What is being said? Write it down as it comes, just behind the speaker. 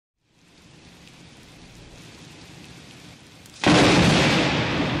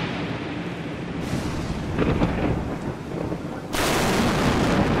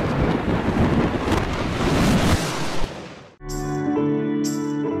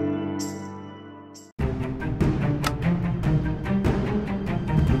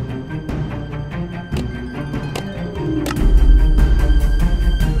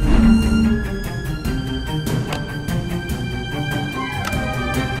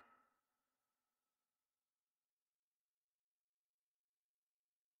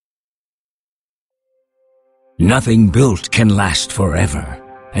Nothing built can last forever,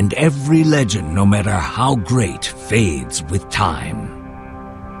 and every legend, no matter how great, fades with time.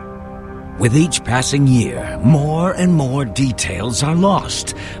 With each passing year, more and more details are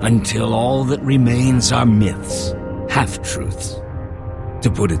lost, until all that remains are myths, half-truths. To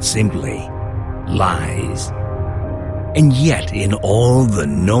put it simply, lies. And yet, in all the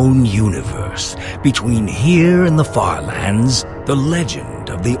known universe, between here and the far lands, the legend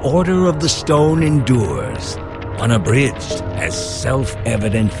of the Order of the Stone endures, unabridged as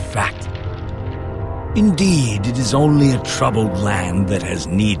self-evident fact. Indeed, it is only a troubled land that has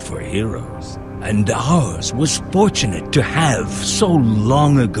need for heroes, and ours was fortunate to have, so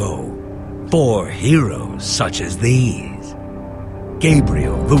long ago, 4 heroes such as these.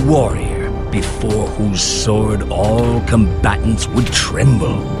 Gabriel the Warrior, before whose sword all combatants would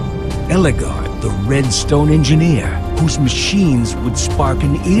tremble. Eligard the Redstone Engineer, whose machines would spark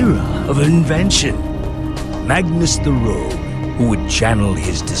an era of invention. Magnus the Rogue, who would channel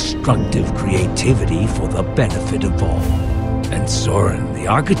his destructive creativity for the benefit of all. And Soren the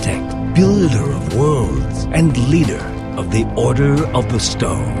Architect, builder of worlds and leader of the Order of the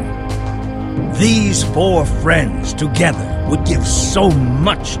Stone. These 4 friends together would give so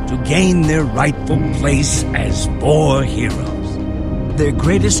much to gain their rightful place as 4 heroes. Their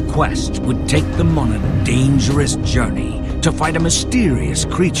greatest quest would take them on a dangerous journey to fight a mysterious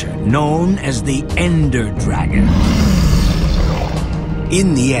creature known as the Ender Dragon.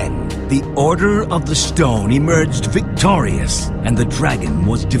 In the end, the Order of the Stone emerged victorious, and the dragon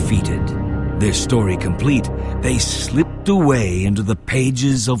was defeated. Their story complete, they slipped away into the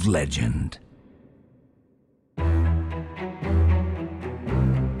pages of legend.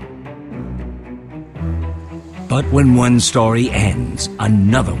 But when one story ends,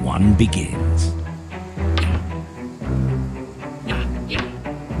 another one begins.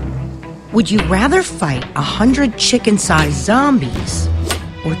 Would you rather fight 100 chicken-sized zombies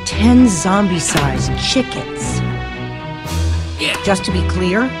or 10 zombie-sized chickens? Just to be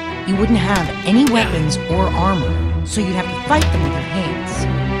clear, you wouldn't have any weapons or armor, so you'd have to fight them with your hands.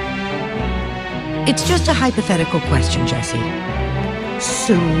 It's just a hypothetical question, Jesse.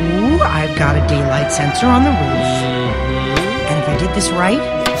 So, I've got a daylight sensor on the roof, and if I did this right,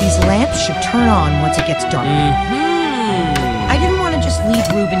 these lamps should turn on once it gets dark. I didn't want to just leave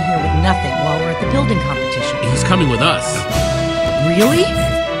Ruben here with nothing while we're at the building competition. He's coming with us. Really?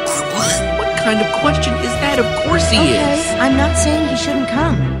 What kind of question is that? Of course he is. I'm not saying he shouldn't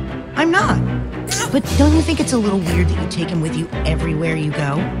come. I'm not. But don't you think it's a little weird that you take him with you everywhere you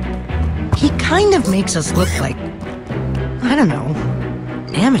go? He kind of makes us look like, I don't know,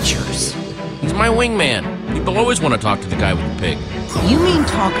 amateurs. He's my wingman. People always want to talk to the guy with the pig. You mean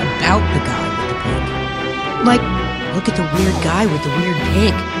talk about the guy with the pig? Like, look at the weird guy with the weird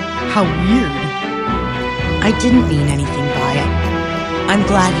pig. How weird. I didn't mean anything by it. I'm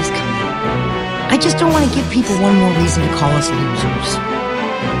glad he's coming. I just don't want to give people one more reason to call us losers.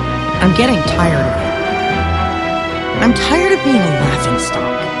 I'm getting tired of it. I'm tired of being a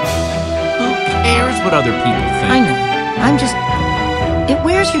laughingstock. Who cares what other people think? I know. I'm just... It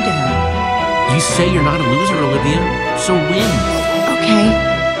wears you down. You say you're not a loser, Olivia, so win. Okay.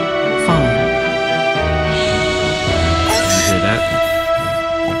 Fine. You hear that?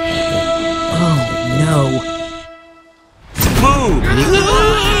 Oh, no. Boom!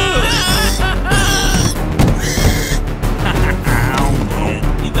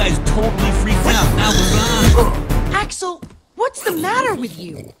 You guys totally freaked out. That was on. Axel, what's the matter with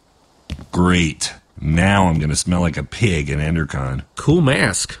you? Great. Now I'm gonna smell like a pig in EnderCon. Cool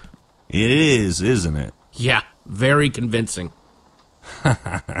mask. It is, isn't it? Yeah, very convincing.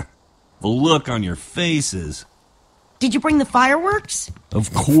 The look on your faces. Did you bring the fireworks?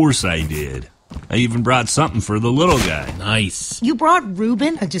 Of course I did. I even brought something for the little guy. Nice. You brought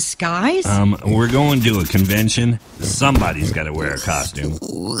Ruben a disguise? We're going to a convention. Somebody's gotta wear a costume.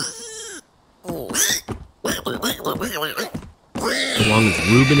 As long as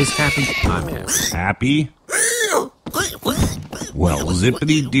Ruben is happy, I'm happy. Happy? Well,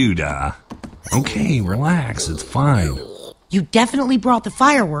 zippity-doo-dah. Okay, relax, it's fine. You definitely brought the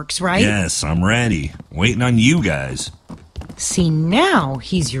fireworks, right? Yes, I'm ready. Waiting on you guys. See, now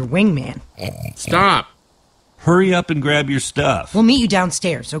he's your wingman. Stop. Hurry up and grab your stuff. We'll meet you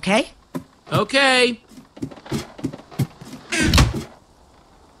downstairs, okay? Okay.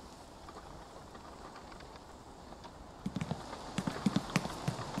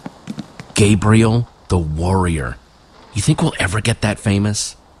 Gabriel the Warrior. You think we'll ever get that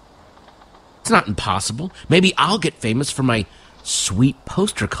famous? It's not impossible. Maybe I'll get famous for my sweet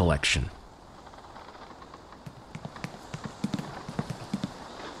poster collection.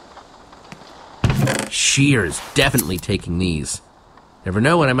 Shh. shears. Definitely taking these. Never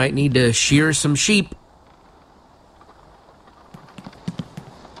know when I might need to shear some sheep.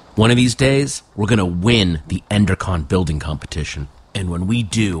 One of these days, we're gonna win the EnderCon building competition. And when we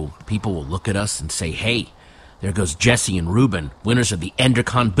do, people will look at us and say, hey, there goes Jesse and Ruben, winners of the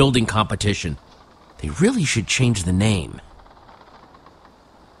EnderCon building competition. They really should change the name.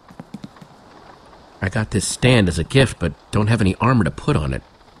 I got this stand as a gift, but don't have any armor to put on it.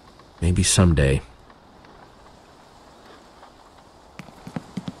 Maybe someday.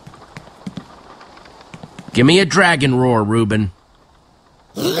 Give me a dragon roar, Ruben.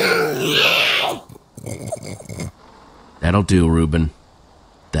 That'll do, Ruben.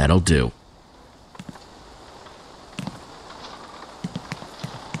 That'll do.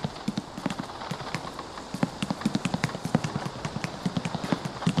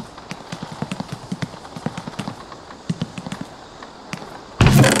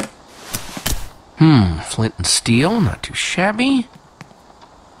 Flint and steel, not too shabby.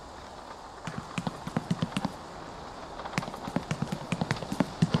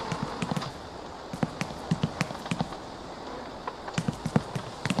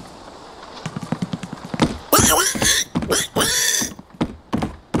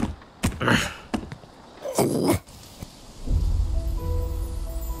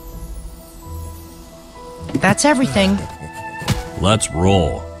 That's everything. Let's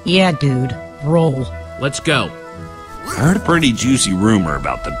roll. Yeah, dude. Roll. Let's go. I heard a pretty juicy rumor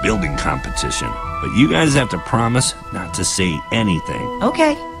about the building competition, but you guys have to promise not to say anything.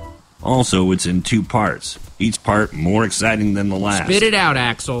 Okay. Also, it's in 2 parts. Each part more exciting than the last. Spit it out,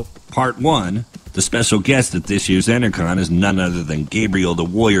 Axel. Part 1, the special guest at this year's EnderCon is none other than Gabriel the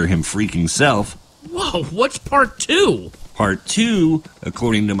Warrior him freaking self. Whoa, what's part 2? Part 2,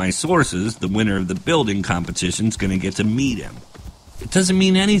 according to my sources, the winner of the building competition's gonna get to meet him. It doesn't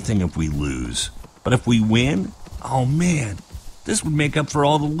mean anything if we lose. But if we win, oh man, this would make up for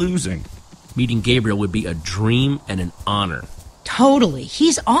all the losing. Meeting Gabriel would be a dream and an honor. Totally.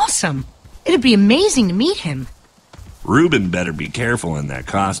 He's awesome. It'd be amazing to meet him. Ruben better be careful in that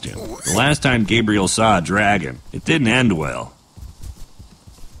costume. The last time Gabriel saw a dragon, it didn't end well.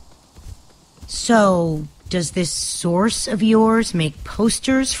 So, does this source of yours make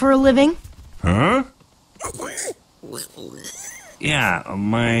posters for a living? Huh? Yeah,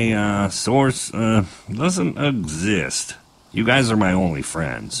 my source doesn't exist. You guys are my only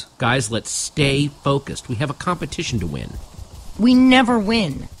friends. Guys, let's stay focused. We have a competition to win. We never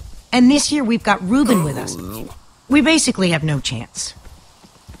win. And this year we've got Ruben with us. We basically have no chance.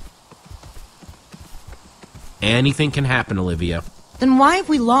 Anything can happen, Olivia. Then why have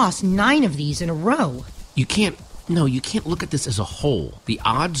we lost 9 of these in a row? You can't look at this as a whole. The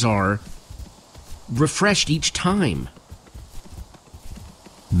odds are refreshed each time.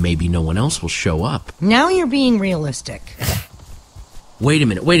 Maybe no one else will show up. Now you're being realistic. Wait a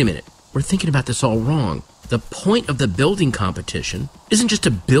minute. We're thinking about this all wrong. The point of the building competition isn't just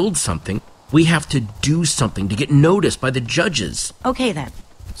to build something. We have to do something to get noticed by the judges. Okay then.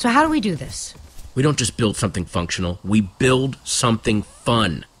 So how do we do this? We don't just build something functional. We build something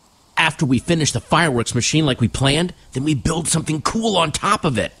fun. After we finish the fireworks machine like we planned, then we build something cool on top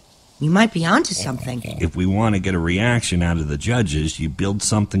of it. You might be onto something. If we want to get a reaction out of the judges, you build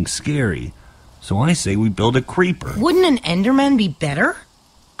something scary. So I say we build a creeper. Wouldn't an Enderman be better?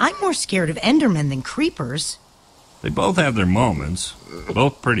 I'm more scared of Endermen than creepers. They both have their moments.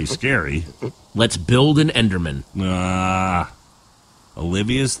 Both pretty scary. Let's build an Enderman.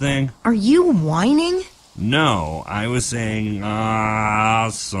 Olivia's thing? Are you whining? No, I was saying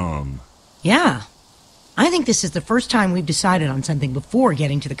awesome. Yeah. I think this is the first time we've decided on something before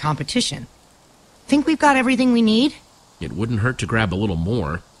getting to the competition. Think we've got everything we need? It wouldn't hurt to grab a little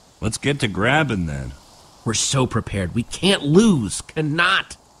more. Let's get to grabbing then. We're so prepared. We can't lose.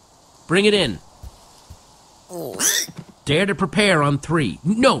 Cannot. Bring it in. Dare to prepare on 3.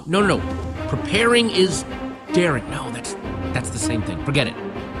 No. Preparing is daring. No, that's the same thing. Forget it.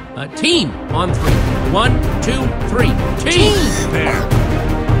 Team on 3. 1, 2, 3. Team! Prepare.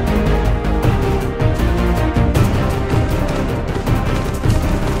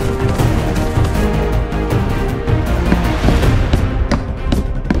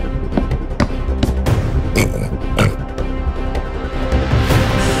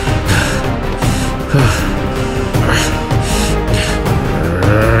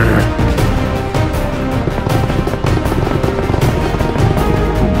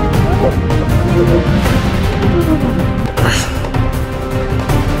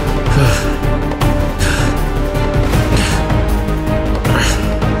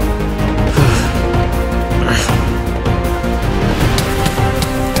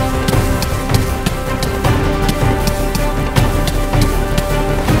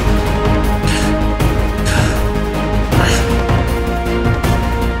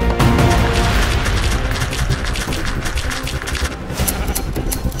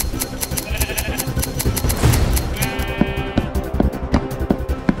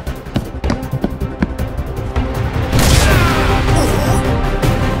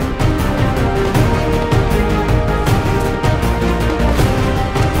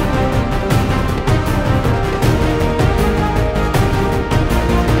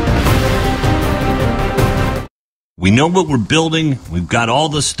 We know what we're building. We've got all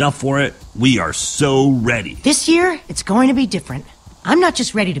the stuff for it. We are so ready. This year, it's going to be different. I'm not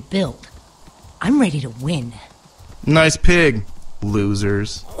just ready to build. I'm ready to win. Nice pig,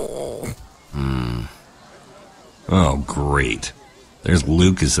 losers. Oh, great. There's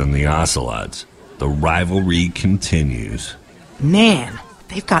Lucas and the Ocelots. The rivalry continues. Man,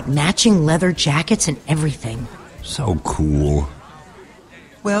 they've got matching leather jackets and everything. So cool.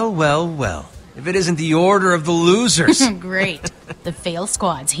 Well, well, well. If it isn't the order of the losers. Great. The fail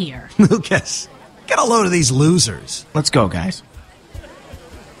squad's here. Lucas, get a load of these losers. Let's go, guys.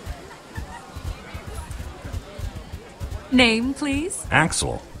 Name, please?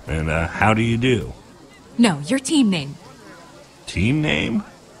 Axel. And how do you do? No, your team name. Team name?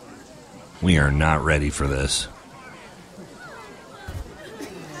 We are not ready for this.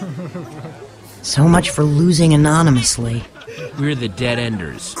 So much for losing anonymously. We're the Dead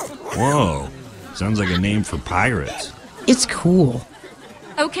Enders. Whoa. Sounds like a name for pirates. It's cool.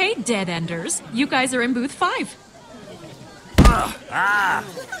 Okay, Dead Enders. You guys are in booth 5.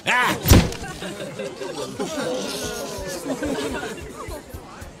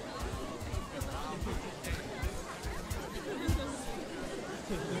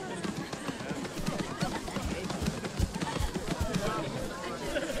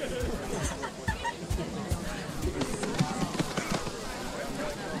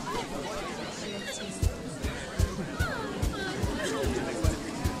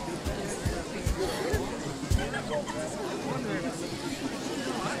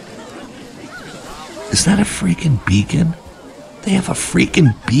 Is that a freaking beacon? They have a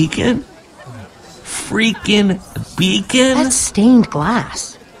freaking beacon? Freaking beacon? That's stained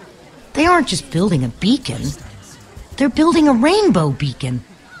glass. They aren't just building a beacon. They're building a rainbow beacon.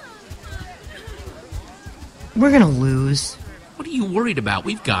 We're gonna lose. What are you worried about?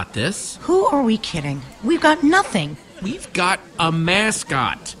 We've got this. Who are we kidding? We've got nothing. We've got a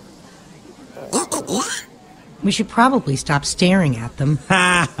mascot. We should probably stop staring at them.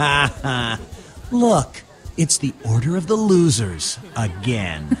 Ha ha ha. Look, it's the order of the losers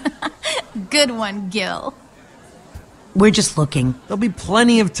again. Good one, Gil. We're just looking. There'll be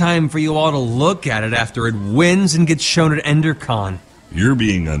plenty of time for you all to look at it after it wins and gets shown at EnderCon. You're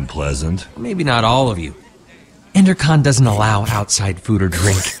being unpleasant. Maybe not all of you. EnderCon doesn't allow outside food or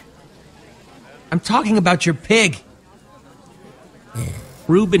drink. I'm talking about your pig.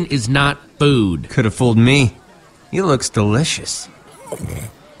 Reuben is not food. Could have fooled me. He looks delicious.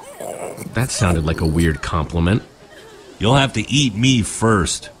 That sounded like a weird compliment. You'll have to eat me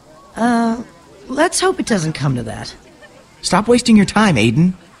first. Let's hope it doesn't come to that. Stop wasting your time,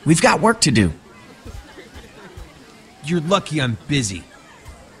 Aiden. We've got work to do. You're lucky I'm busy.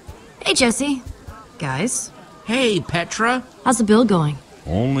 Hey, Jesse. Guys, Hey, Petra. how's the build going?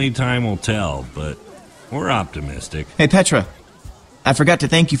 Only time will tell, but we're optimistic. Hey, Petra. I forgot to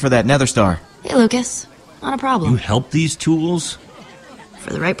thank you for that Nether star. Hey, Lucas. Not a You problem. help these tools?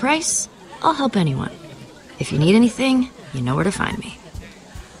 For the right price, I'll help anyone. If you need anything, you know where to find me.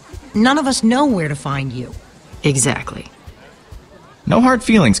 None of us know where to find you. Exactly. No hard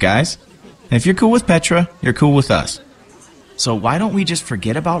feelings, guys. If you're cool with Petra, you're cool with us. So why don't we just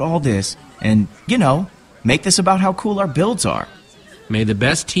forget about all this and, make this about how cool our builds are? May the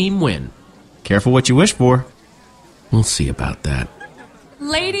best team win. Careful what you wish for. We'll see about that.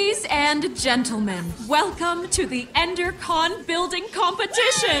 Ladies and gentlemen, welcome to the EnderCon building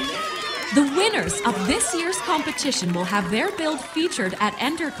competition. The winners of this year's competition will have their build featured at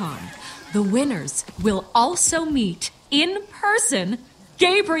EnderCon. The winners will also meet, in person,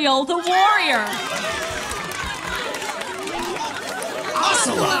 Gabriel the Warrior.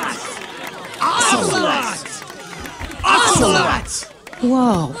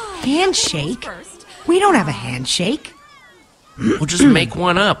 Whoa, handshake? First, We don't have a handshake. We'll just make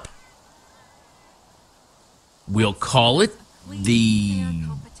one up. We'll call it the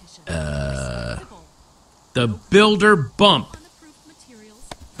Builder Bump. unapproved materials,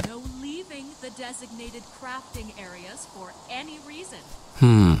 no leaving the designated crafting areas for any reason.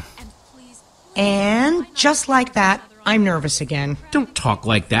 And please, And just like that, I'm nervous again. Don't talk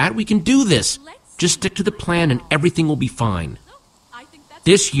like that. We can do this. Just stick to the plan and everything will be fine. I think that's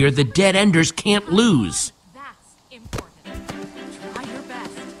This year, the Dead Enders can't lose. That's important. Try your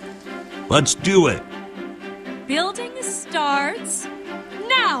best. Let's do it. Building starts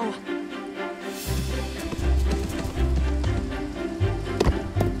now.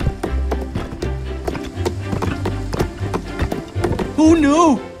 Oh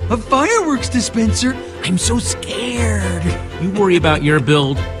no! A fireworks dispenser! I'm so scared! You worry about your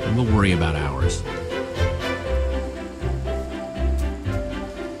build, and we'll worry about ours.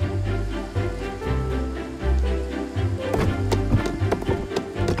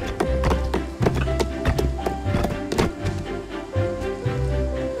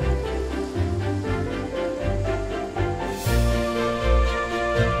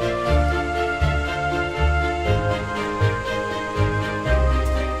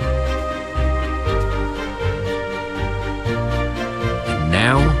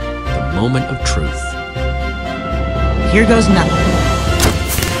 moment of truth. Here goes nothing.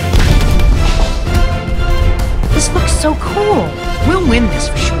 This looks so cool. We'll win this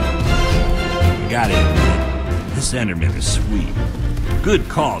for sure. Gotta admit, this Enderman is sweet. Good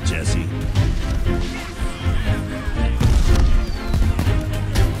call, Jesse.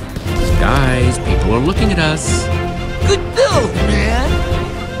 Guys, people are looking at us. Good build, man!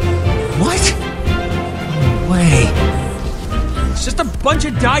 What? No way. It's just a bunch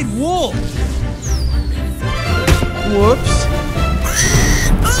of dyed wool. Whoops.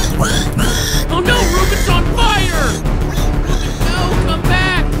 Oh no, Ruben's on fire! No, come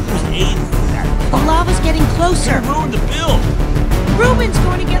back! The lava's getting closer. Ruined the build. Ruben's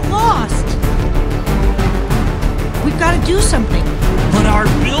going to get lost. We've got to do something. But our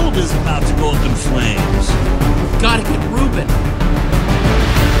build is about to go up in flames. Gotta get Ruben.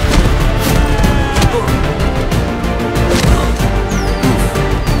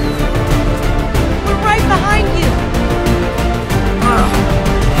 We're right behind you.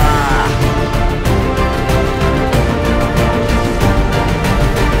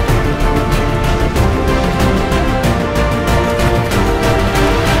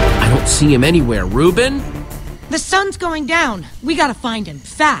 I don't see him anywhere. Ruben? The sun's going down. We gotta find him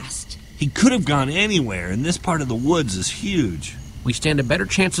fast. He could have gone anywhere, and this part of the woods is huge. We stand a better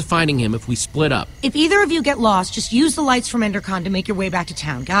chance of finding him if we split up. If either of you get lost, just use the lights from EnderCon to make your way back to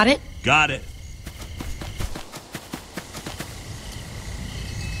town. Got it? Got it.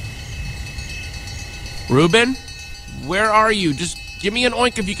 Ruben? Where are you? Just give me an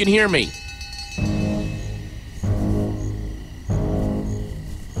oink if you can hear me.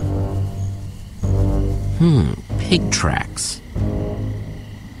 Pig tracks.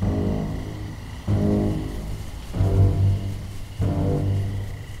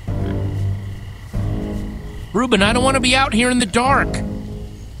 Ruben, I don't want to be out here in the dark.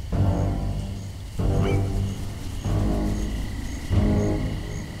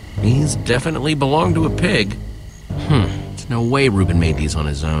 These definitely belong to a pig. There's no way Ruben made these on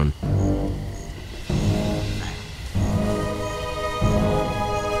his own.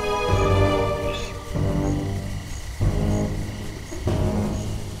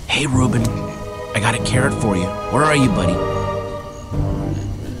 Hey, Ruben, I got a carrot for you. Where are you, buddy?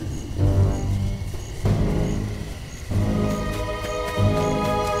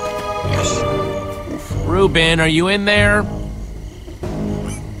 Ruben, are you in there?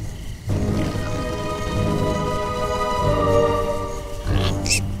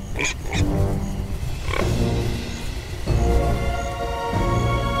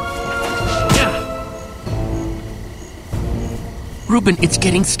 Ruben, it's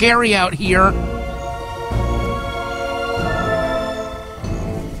getting scary out here.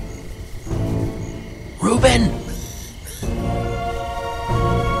 Ruben!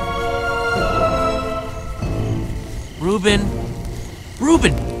 Ruben!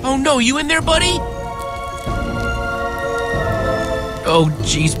 Ruben! Oh no, you in there, buddy? Oh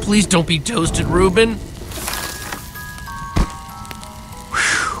jeez, please don't be toasted, Ruben.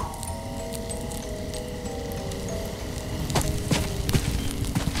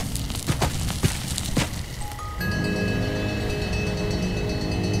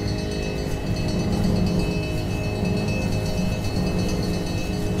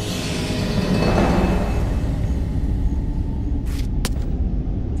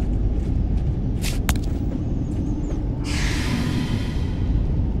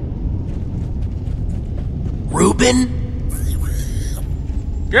 Ruben?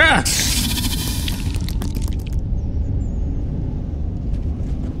 Yeah.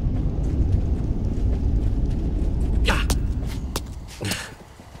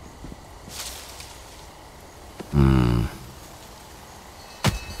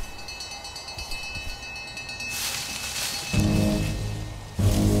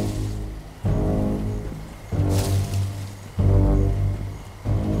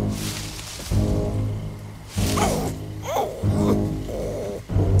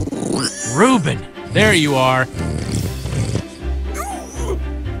 Ruben, there you are.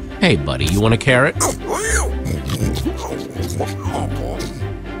 Hey, buddy, you want a carrot?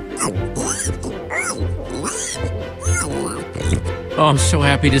 Oh, I'm so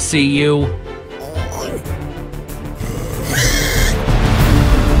happy to see you.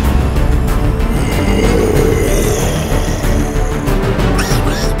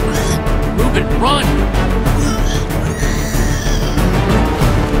 Ruben, run!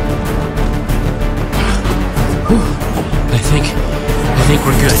 I think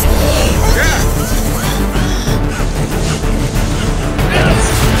we're good.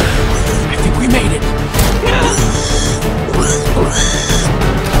 I think we made it.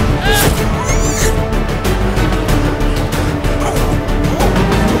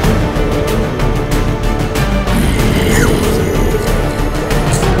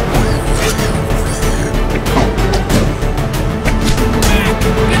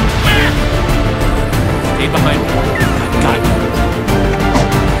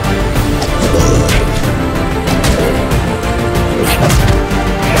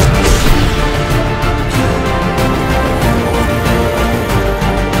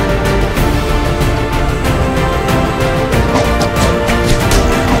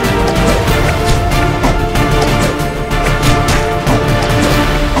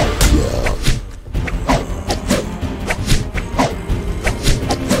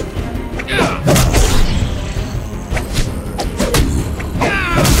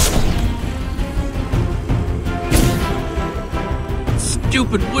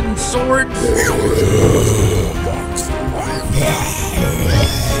 stupid wooden swords. I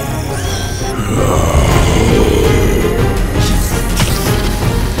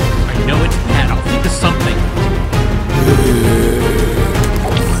know it's bad. I'll think of something.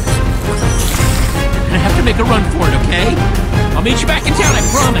 You're gonna have to make a run for it, okay? I'll meet you back in town, I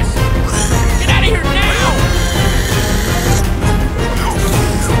promise. Get out of here now!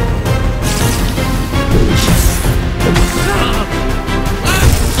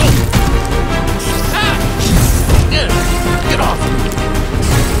 Get off!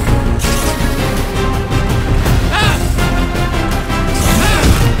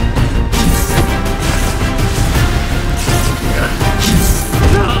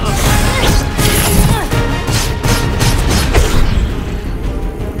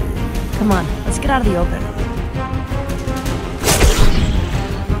 Come on, let's get out of the open.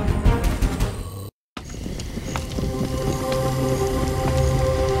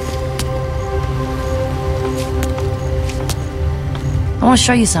 I want to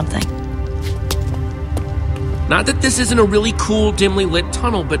show you something. Not that this isn't a really cool, dimly lit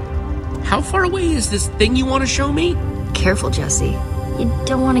tunnel, but how far away is this thing you want to show me? Careful, Jesse. You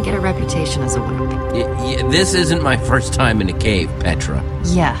don't want to get a reputation as a wimp. Yeah, this isn't my first time in a cave, Petra.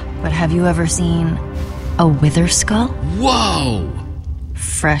 Yeah, but have you ever seen a wither skull? Whoa!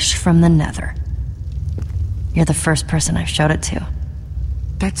 Fresh from the Nether. You're the first person I've showed it to.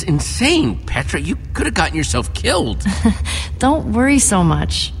 That's insane, Petra. You could have gotten yourself killed. Don't worry so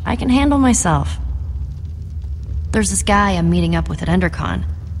much. I can handle myself. There's this guy I'm meeting up with at EnderCon.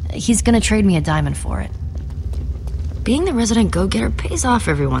 He's gonna trade me a diamond for it. Being the resident go-getter pays off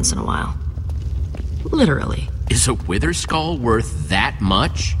every once in a while. Literally. Is a wither skull worth that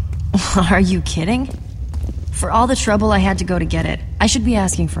much? Are you kidding? For all the trouble I had to go to get it, I should be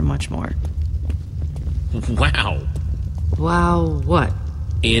asking for much more. Wow. Wow, what?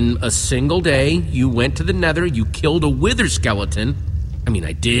 In a single day, you went to the Nether, you killed a wither skeleton. I mean,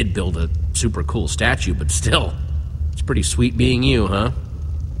 I did build a super cool statue, but still, it's pretty sweet being you, huh?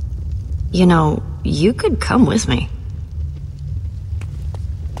 You know, you could come with me.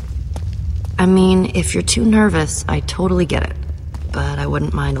 I mean, if you're too nervous, I totally get it. But I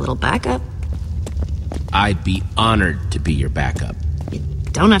wouldn't mind a little backup. I'd be honored to be your backup. You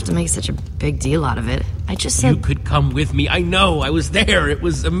don't have to make such a big deal out of it. I just said... You could come with me. I know. I was there. It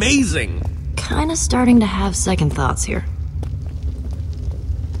was amazing. Kinda starting to have second thoughts here.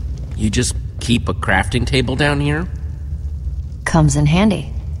 You just keep a crafting table down here? Comes in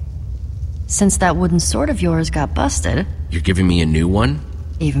handy. Since that wooden sword of yours got busted... You're giving me a new one?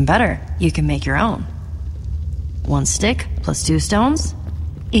 Even better. You can make your own. 1 stick plus 2 stones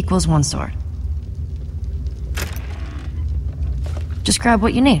equals 1 sword. Just grab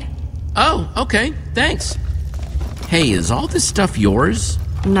what you need. Oh, okay. Thanks. Hey, is all this stuff yours?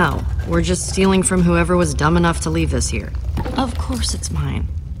 No, we're just stealing from whoever was dumb enough to leave this here. Of course it's mine.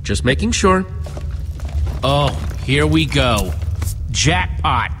 Just making sure. Oh, here we go.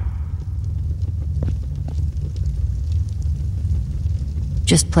 Jackpot.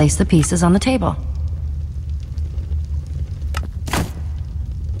 Just place the pieces on the table.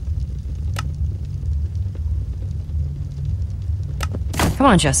 Come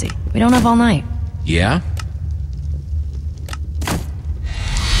on, Jesse. We don't have all night. Yeah?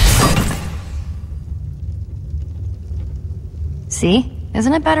 See?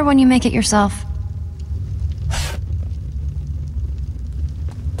 Isn't it better when you make it yourself?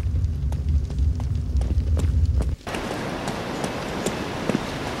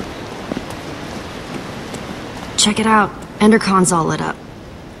 Check it out. EnderCon's all lit up.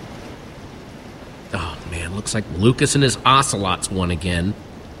 Oh, man. Looks like Lucas and his ocelots won again.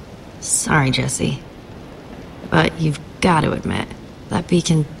 Sorry, Jesse. But you've got to admit, that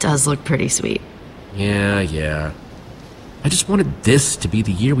beacon does look pretty sweet. Yeah. I just wanted this to be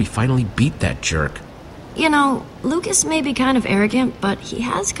the year we finally beat that jerk. You know, Lucas may be kind of arrogant, but he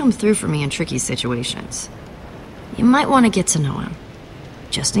has come through for me in tricky situations. You might want to get to know him,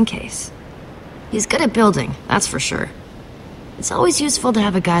 just in case. He's good at building, that's for sure. It's always useful to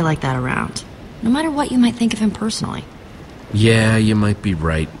have a guy like that around, no matter what you might think of him personally. Yeah, you might be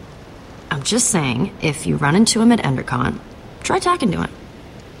right. I'm just saying, if you run into him at EnderCon, try talking to him.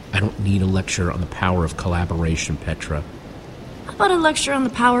 I don't need a lecture on the power of collaboration, Petra. How about a lecture on the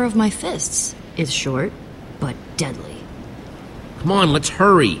power of my fists? It's short, but deadly. Come on, let's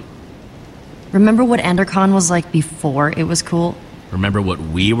hurry. Remember what EnderCon was like before it was cool? Remember what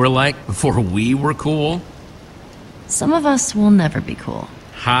we were like before we were cool? Some of us will never be cool.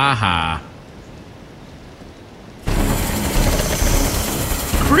 Ha ha.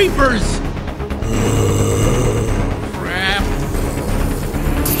 Creepers! Crap.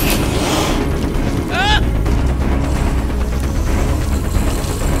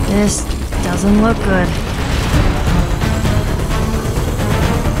 This doesn't look good.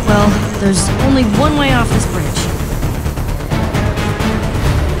 Well, there's only one way off this bridge.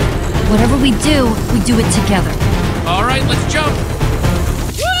 Whatever we do it together. All right, let's jump.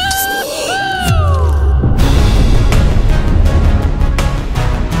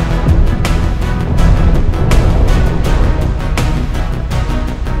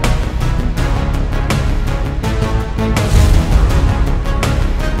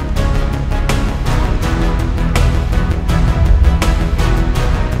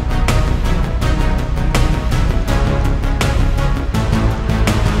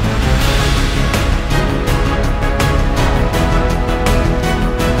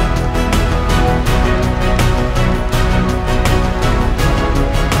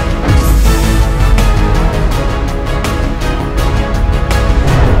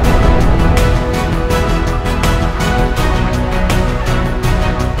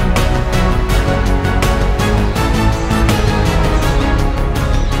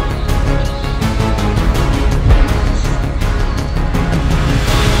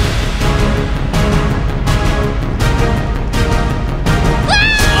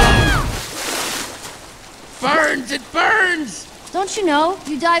 It burns! Don't you know?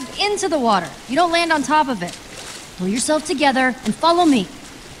 You dive into the water. You don't land on top of it. Pull yourself together and follow me.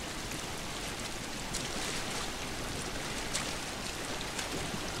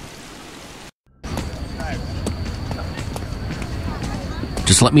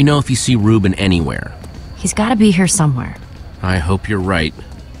 Just let me know if you see Reuben anywhere. He's gotta be here somewhere. I hope you're right.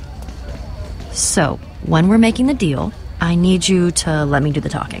 So, when we're making the deal, I need you to let me do the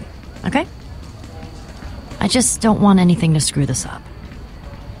talking, okay? I just don't want anything to screw this up.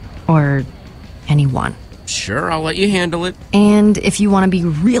 Or anyone. Sure, I'll let you handle it. And if you want to be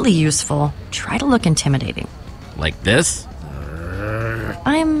really useful, try to look intimidating. Like this?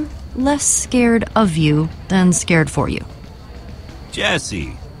 I'm less scared of you than scared for you.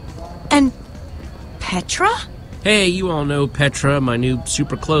 Jesse. And Petra? Hey, you all know Petra, my new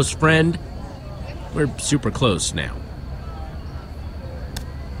super close friend. We're super close now.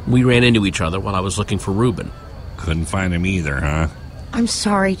 We ran into each other while I was looking for Reuben. Couldn't find him either, huh? I'm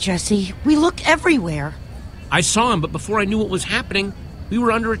sorry, Jesse. We looked everywhere. I saw him, but before I knew what was happening, we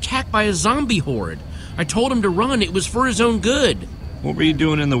were under attack by a zombie horde. I told him to run. It was for his own good. What were you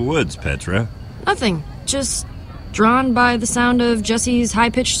doing in the woods, Petra? Nothing. Just drawn by the sound of Jesse's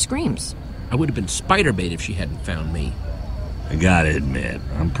high-pitched screams. I would have been spider bait if she hadn't found me. I gotta admit,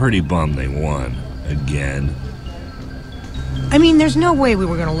 I'm pretty bummed they won. Again. I mean, there's no way we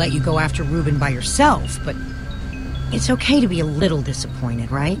were going to let you go after Reuben by yourself, but it's okay to be a little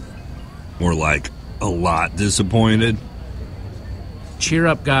disappointed, right? Or like, a lot disappointed. Cheer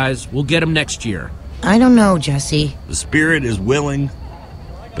up, guys. We'll get him next year. I don't know, Jesse. The spirit is willing,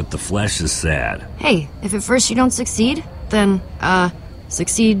 but the flesh is sad. Hey, if at first you don't succeed, then,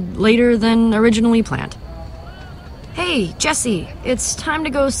 succeed later than originally planned. Hey, Jesse, it's time to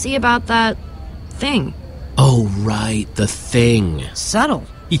go see about that thing. Oh, right, the thing. Subtle.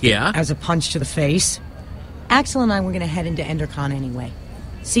 Yeah? As a punch to the face. Axel and I were going to head into EnderCon anyway.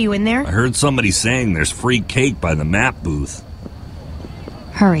 See you in there? I heard somebody saying there's free cake by the map booth.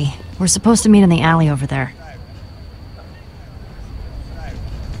 Hurry. We're supposed to meet in the alley over there.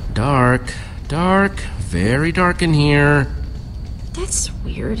 Dark, dark, very dark in here. That's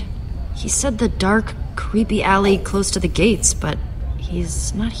weird. He said the dark, creepy alley close to the gates, but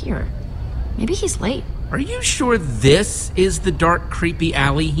he's not here. Maybe he's late. Are you sure this is the dark, creepy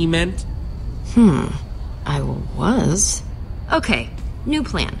alley he meant? I was. Okay, new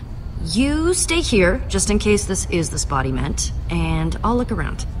plan. You stay here, just in case this is the spot he meant, and I'll look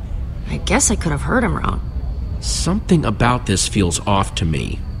around. I guess I could have heard him wrong. Something about this feels off to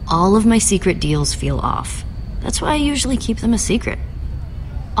me. All of my secret deals feel off. That's why I usually keep them a secret.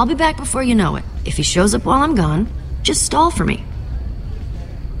 I'll be back before you know it. If he shows up while I'm gone, just stall for me.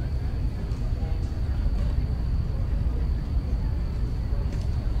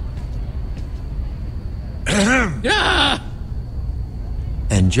 Ah!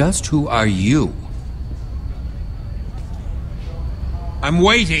 And just who are you? I'm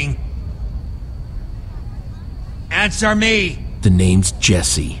waiting. Answer me. The name's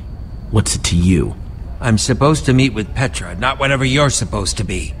Jesse. What's it to you? I'm supposed to meet with Petra, not whatever you're supposed to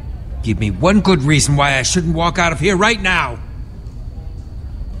be. Give me one good reason why I shouldn't walk out of here right now.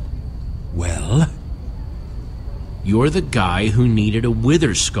 Well? You're the guy who needed a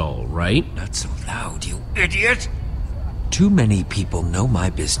wither skull, right? Not so loud, you idiot! Too many people know my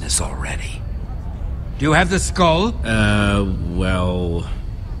business already. Do you have the skull? Well...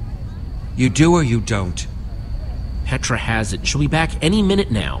 You do or you don't? Petra has it. She'll be back any minute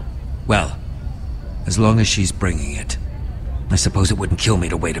now. Well, as long as she's bringing it. I suppose it wouldn't kill me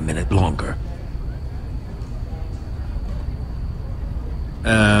to wait a minute longer.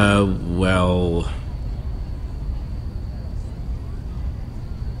 Well...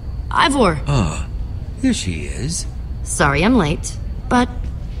 Ivor! Ah, here she is. Sorry I'm late, but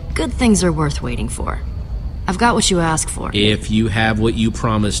good things are worth waiting for. I've got what you asked for. If you have what you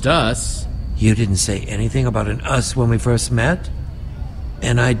promised us... You didn't say anything about an us when we first met?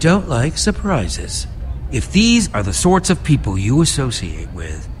 And I don't like surprises. If these are the sorts of people you associate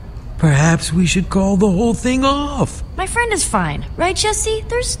with, perhaps we should call the whole thing off. My friend is fine, right, Jesse?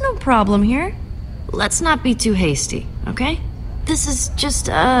 There's no problem here. Let's not be too hasty, okay? This is just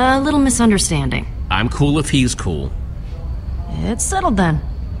a little misunderstanding. I'm cool if he's cool. It's settled then.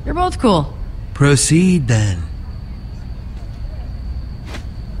 You're both cool. Proceed then.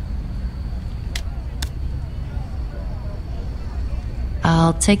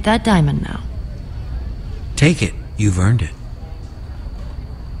 I'll take that diamond now. Take it. You've earned it.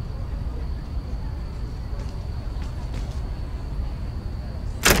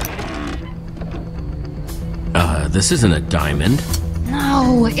 This isn't a diamond.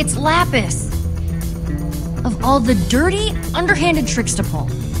 No, it's lapis. Of all the dirty, underhanded tricks to pull.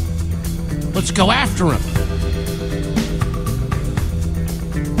 Let's go after him.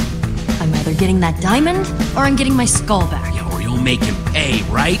 I'm either getting that diamond, or I'm getting my skull back. Yeah, or you'll make him pay,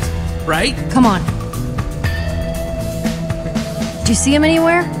 right? Right? Come on. Do you see him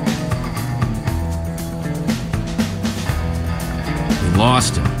anywhere? We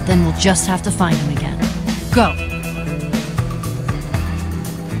lost him. Then we'll just have to find him again. Go.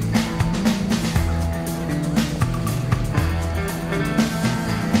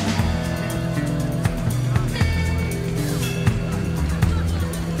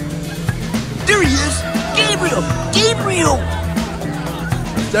 There he is! Gabriel! Gabriel!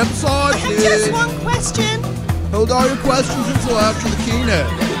 Step aside, I have kid. just one question. Hold all your questions until after the keynote.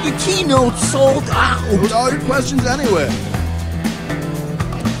 The keynote's sold out. Hold all your questions anyway.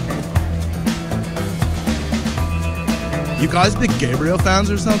 You guys big Gabriel fans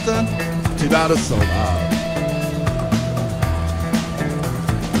or something? Too bad it's sold out.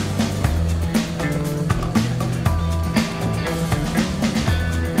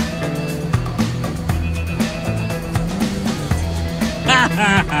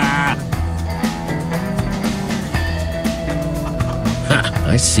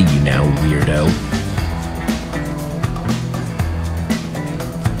 I see you now, weirdo.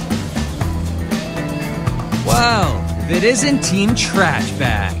 Well, if it isn't Team Trash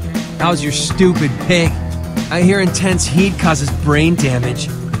Bag. How's your stupid pig? I hear intense heat causes brain damage.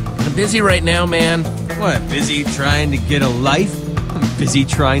 I'm busy right now, man. What, busy trying to get a life? I'm busy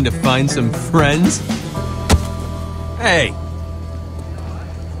trying to find some friends? Hey.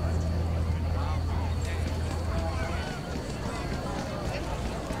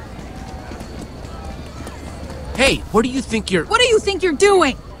 Hey, what do you think you're... What do you think you're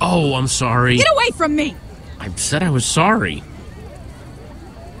doing? Oh, I'm sorry. Get away from me! I said I was sorry.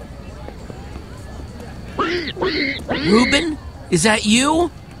 Reuben? Is that you?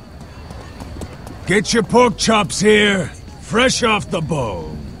 Get your pork chops here, fresh off the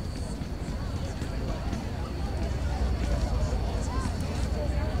bone.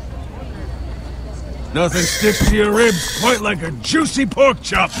 Nothing sticks to your ribs quite like a juicy pork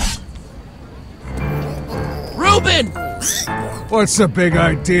chop. Reuben! What's the big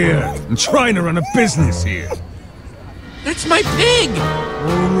idea? I'm trying to run a business here. That's my pig!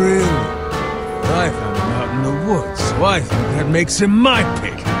 Oh, really? I found him out in the woods, so I think that makes him my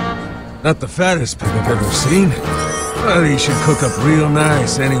pig. Not the fattest pig I've ever seen, but he should cook up real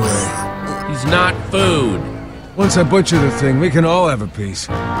nice anyway. He's not food. Once I butcher the thing, we can all have a piece.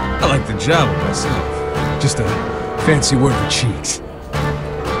 I like the job myself. Just a fancy word for cheese.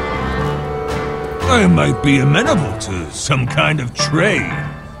 I might be amenable to some kind of trade.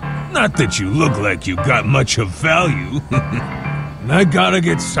 Not that you look like you got much of value. And I gotta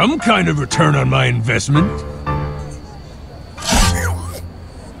get some kind of return on my investment.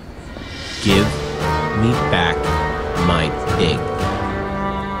 Give me back my pig.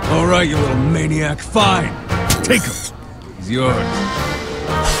 All right, you little maniac. Fine. Take him. He's yours.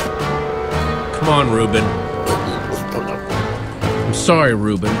 Come on, Reuben. I'm sorry,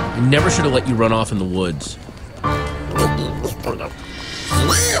 Reuben. I never should have let you run off in the woods.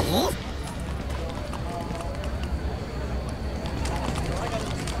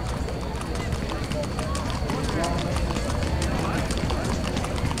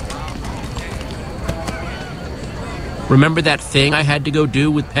 Remember that thing I had to go do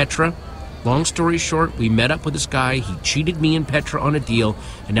with Petra? Long story short, we met up with this guy, he cheated me and Petra on a deal,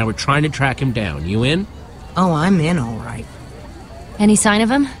 and now we're trying to track him down. You in? Oh, I'm in, all right. Any sign of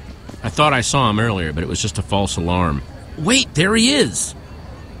him? I thought I saw him earlier, but it was just a false alarm. Wait, there he is!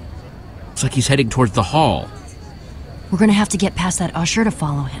 Looks like he's heading towards the hall. We're gonna have to get past that usher to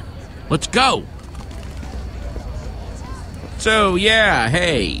follow him. Let's go! So, yeah,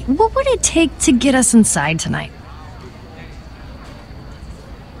 hey. What would it take to get us inside tonight?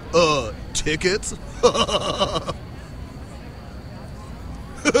 Tickets? That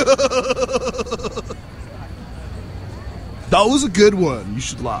was a good one. You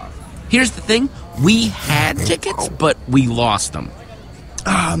should laugh. Here's the thing, we had tickets, but we lost them.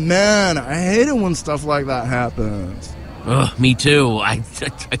 Ah, man, I hate it when stuff like that happens. Ugh, me too. I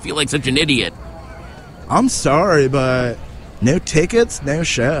feel like such an idiot. I'm sorry, but no tickets, no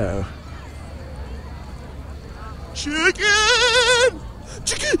show. Chicken!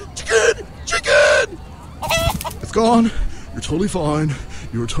 Chicken! Chicken! Chicken! It's gone. You're totally fine.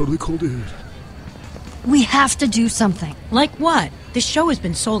 You're a totally cool dude. We have to do something. Like what? This show has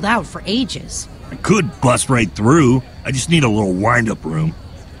been sold out for ages. I could bust right through. I just need a little wind-up room.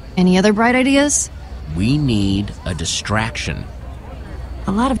 Any other bright ideas? We need a distraction.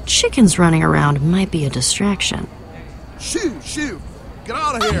 A lot of chickens running around might be a distraction. Shoot! Get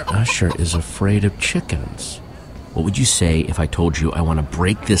out of here! Usher is afraid of chickens. What would you say if I told you I want to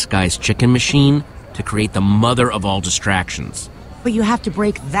break this guy's chicken machine to create the mother of all distractions? But you have to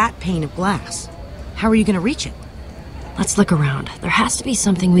break that pane of glass. How are you going to reach it? Let's look around. There has to be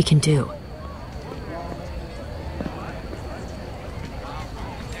something we can do.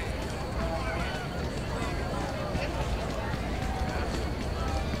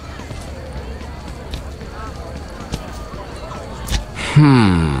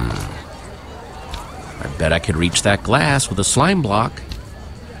 I bet I could reach that glass with a slime block.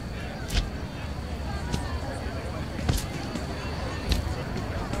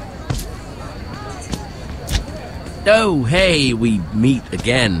 Oh, hey, we meet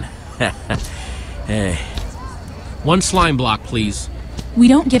again. Hey. One slime block, please. We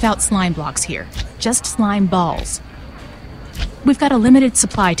don't give out slime blocks here, just slime balls. We've got a limited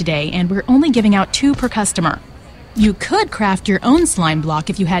supply today, and we're only giving out 2 per customer. You could craft your own slime block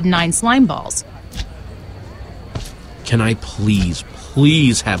if you had 9 slime balls. Can I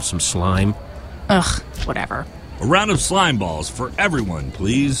please have some slime? Ugh, whatever. A round of slime balls for everyone,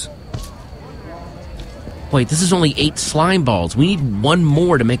 please. Wait, this is only 8 slime balls. We need 1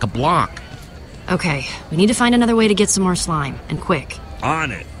 more to make a block. Okay, we need to find another way to get some more slime, and quick.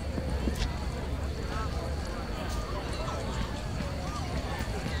 On it.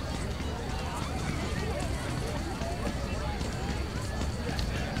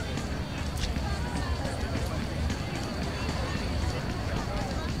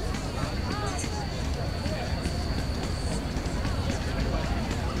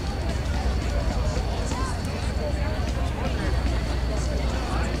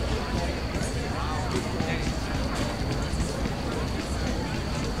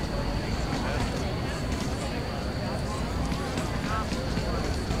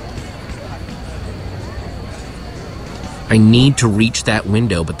 I need to reach that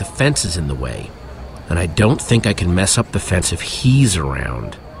window, but the fence is in the way. And I don't think I can mess up the fence if he's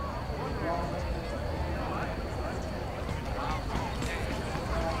around.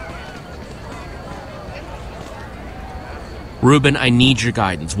 Reuben, I need your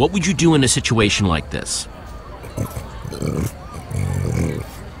guidance. What would you do in a situation like this?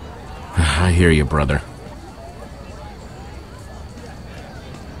 I hear you, brother.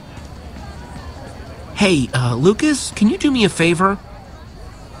 Hey, Lucas, can you do me a favor?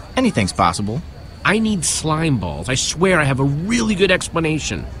 Anything's possible. I need slime balls. I swear I have a really good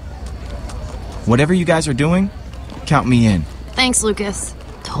explanation. Whatever you guys are doing, count me in. Thanks, Lucas.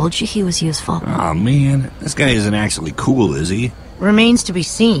 Told you he was useful. Oh man, this guy isn't actually cool, is he? Remains to be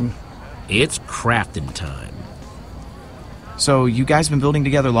seen. It's crafting time. So, you guys been building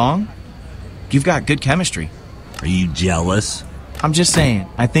together long? You've got good chemistry. Are you jealous? I'm just saying,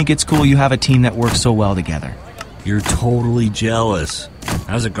 I think it's cool you have a team that works so well together. You're totally jealous.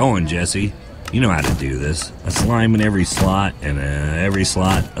 How's it going, Jesse? You know how to do this. A slime in every slot, and every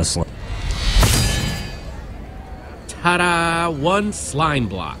slot, a slime. Ta-da! 1 slime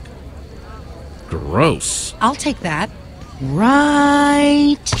block. Gross. I'll take that.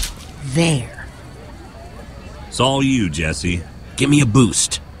 Right there. It's all you, Jesse. Give me a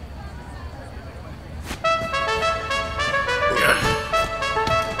boost.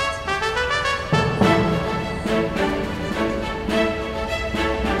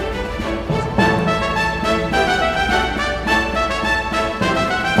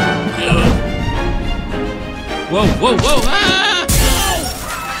 Whoa, whoa, whoa! Ah!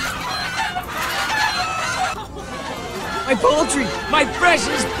 My poultry! My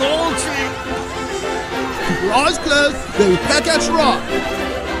precious poultry! Keep your eyes closed, then back at your rock.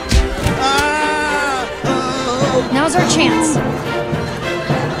 Now's our chance.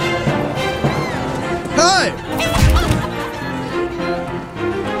 Hey!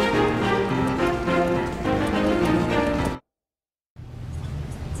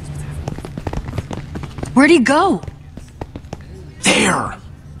 Where'd he go? There!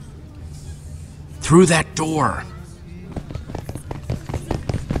 Through that door.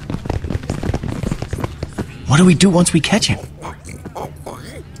 What do we do once we catch him?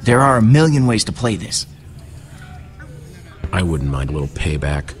 There are a million ways to play this. I wouldn't mind a little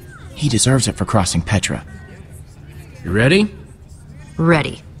payback. He deserves it for crossing Petra. You ready?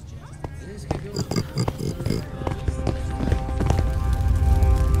 Ready.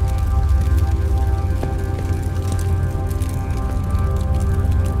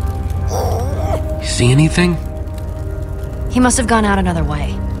 See anything? He must have gone out another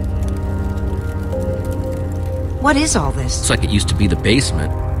way. What is all this? It's like it used to be the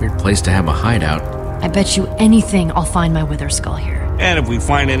basement. Weird place to have a hideout. I bet you anything I'll find my wither skull here. And if we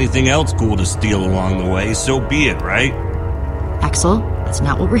find anything else cool to steal along the way, so be it, right? Axel, that's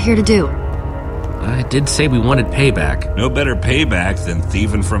not what we're here to do. I did say we wanted payback. No better payback than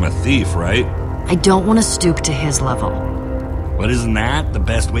thieving from a thief, right? I don't want to stoop to his level. But isn't that the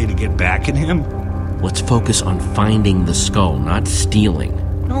best way to get back at him? Let's focus on finding the skull, not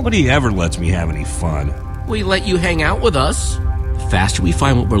stealing. Nobody ever lets me have any fun. We let you hang out with us. The faster we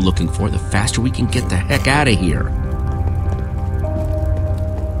find what we're looking for, the faster we can get the heck out of here.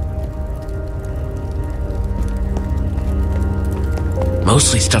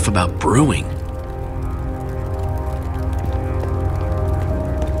 Mostly stuff about brewing.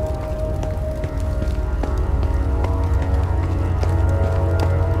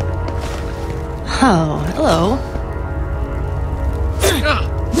 Oh, hello.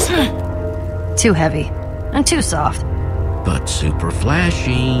 Too heavy. And too soft. But super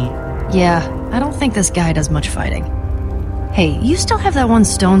flashy. Yeah, I don't think this guy does much fighting. Hey, you still have that one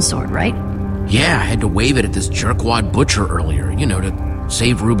stone sword, right? Yeah, I had to wave it at this jerkwad butcher earlier, to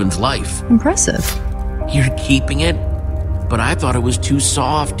save Ruben's life. Impressive. You're keeping it? But I thought it was too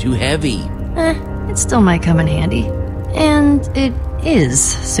soft, too heavy. It still might come in handy. And it is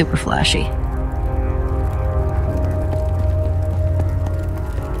super flashy.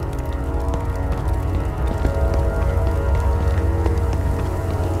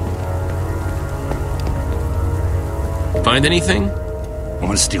 Find anything? I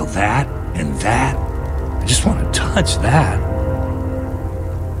want to steal that and that. I just want to touch that.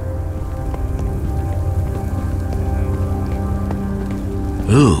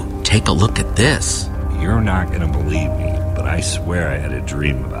 Ooh, take a look at this. You're not going to believe me, but I swear I had a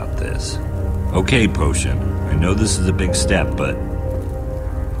dream about this. Okay, Potion, I know this is a big step, but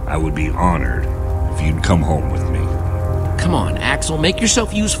I would be honored if you'd come home with me. Come on, Axel, make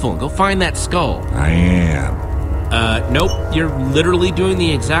yourself useful and go find that skull. I am. Nope, you're literally doing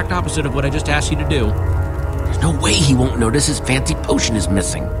the exact opposite of what I just asked you to do. There's no way he won't notice his fancy potion is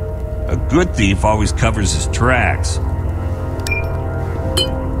missing. A good thief always covers his tracks.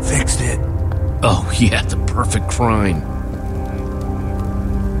 Fixed it. Oh, yeah, the perfect crime.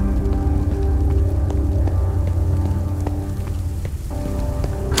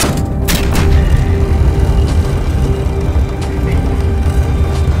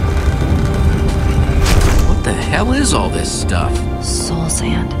 What the hell is all this stuff? Soul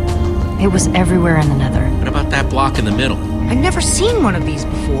sand. It was everywhere in the Nether. What about that block in the middle? I've never seen one of these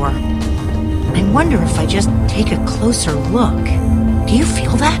before. I wonder if I just take a closer look. Do you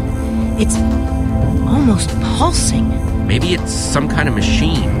feel that? It's almost pulsing. Maybe it's some kind of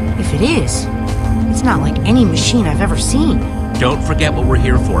machine. If it is, it's not like any machine I've ever seen. Don't forget what we're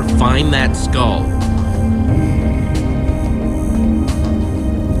here for. Find that skull.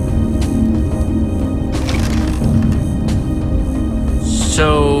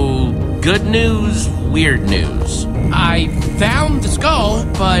 So, good news, weird news. I found the skull,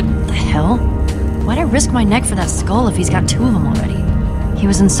 but... The hell? Why'd I risk my neck for that skull if he's got two of them already? He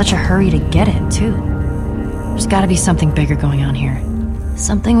was in such a hurry to get it, too. There's gotta be something bigger going on here.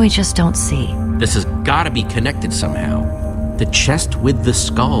 Something we just don't see. This has gotta be connected somehow. The chest with the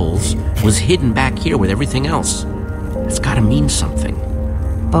skulls was hidden back here with everything else. It's gotta mean something.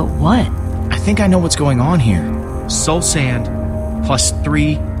 But what? I think I know what's going on here. Soul sand plus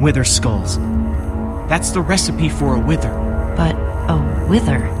 3 wither skulls. That's the recipe for a wither. But a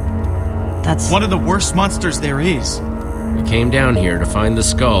wither? That's... one of the worst monsters there is. We came down here to find the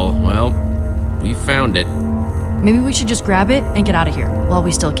skull. Well, we found it. Maybe we should just grab it and get out of here while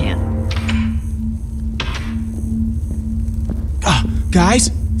we still can.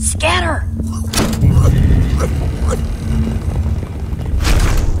 Guys? Scatter!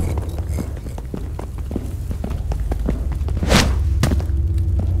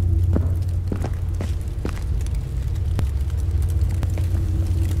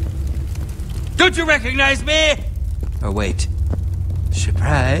 Don't you recognize me? Oh, wait.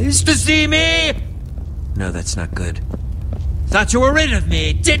 Surprised to see me? No, that's not good. Thought you were rid of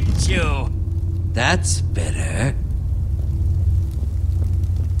me, didn't you? That's better.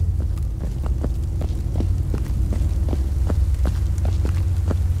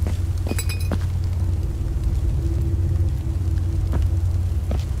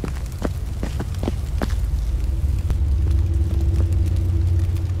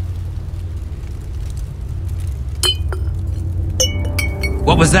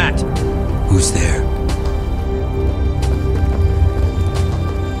 What was that? Who's there?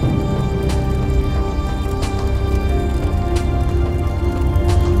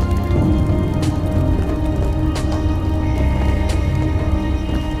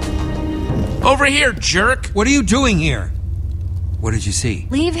 Over here, jerk! What are you doing here? What did you see?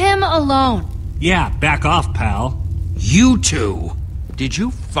 Leave him alone. Yeah, back off, pal. You two! Did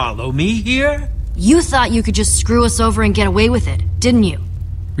you follow me here? You thought you could just screw us over and get away with it, didn't you?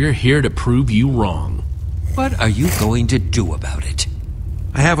 We're here to prove you wrong. What are you going to do about it?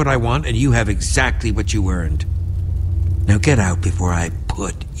 I have what I want, and you have exactly what you earned. Now get out before I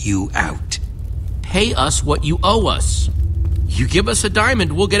put you out. Pay us what you owe us. You give us a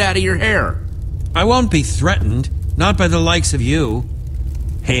diamond, we'll get out of your hair. I won't be threatened. Not by the likes of you.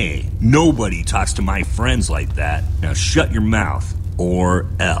 Hey, nobody talks to my friends like that. Now shut your mouth, or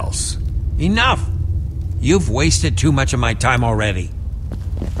else. Enough! You've wasted too much of my time already.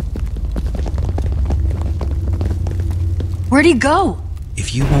 Where'd he go?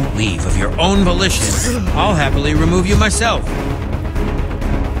 If you won't leave of your own volition, I'll happily remove you myself.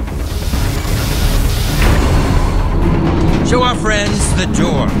 Show our friends the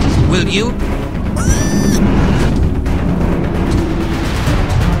door, will you?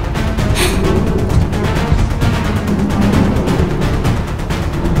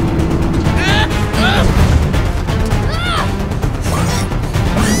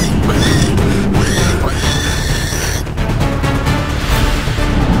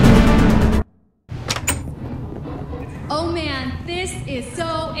 Oh man, this is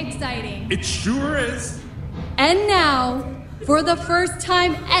so exciting. It sure is. And now, for the first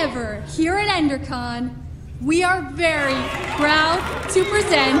time ever here at EnderCon, we are very proud to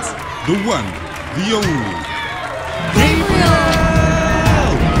present The one, the only. Gabriel!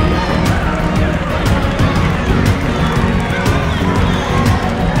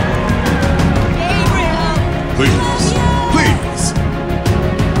 Please, please.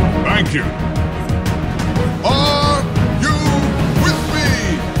 Thank you. Are you with me?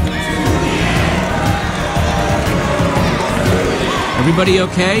 Everybody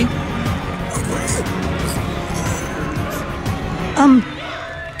okay?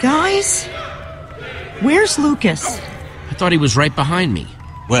 Guys? Where's Lucas? I thought he was right behind me.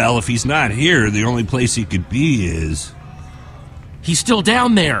 Well, if he's not here, the only place he could be is... He's still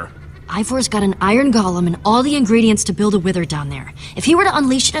down there. Ivor's got an iron golem and all the ingredients to build a wither down there. If he were to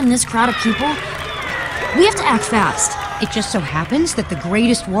unleash it on this crowd of people, we have to act fast. It just so happens that the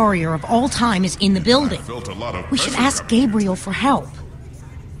greatest warrior of all time is in the building. We should ask Gabriel for help.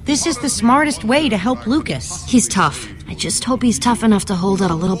 This is the smartest way to help Lucas. He's tough. I just hope he's tough enough to hold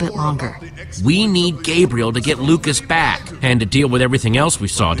out a little bit longer. We need Gabriel to get Lucas back, and to deal with everything else we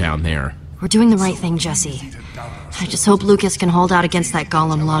saw down there. We're doing the right thing, Jesse. I just hope Lucas can hold out against that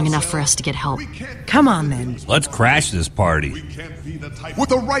golem long enough for us to get help. Come on, then. Let's crash this party. With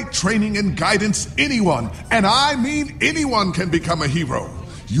the right training and guidance, anyone, and I mean anyone, can become a hero.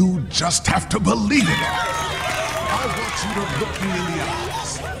 You just have to believe it. I want you to look me in the eyes.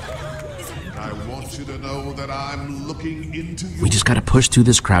 I want you to know that I'm looking into your... We just gotta push through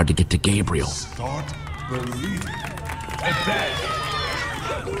this crowd to get to Gabriel. Start believing. And then...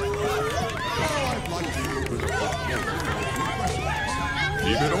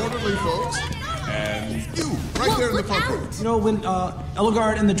 Keep it orderly, folks. And you, right there in the front row. You know, when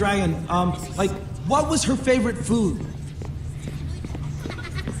Elgard and the dragon, what was her favorite food?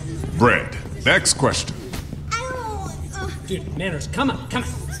 Bread. Next question. Dude, manners, come on.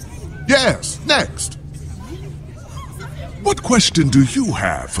 Yes, next. What question do you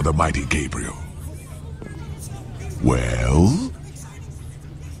have for the mighty Gabriel? Well?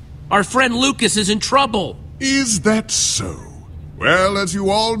 Our friend Lucas is in trouble. Is that so? Well, as you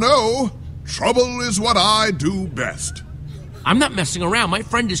all know, Trouble is what I do best. I'm not messing around. My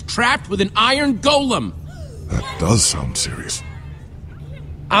friend is trapped with an iron golem. That does sound serious.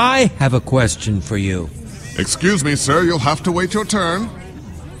 I have a question for you. Excuse me, sir. You'll have to wait your turn.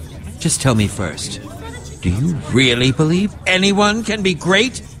 Just tell me first. Do you really believe anyone can be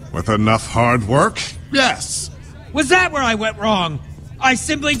great? With enough hard work, yes. Was that where I went wrong? I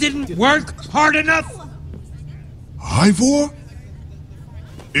simply didn't work hard enough? Ivor?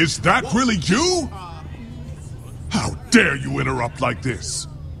 Is that really you? How dare you interrupt like this?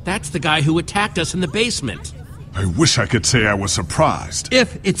 That's the guy who attacked us in the basement. I wish I could say I was surprised.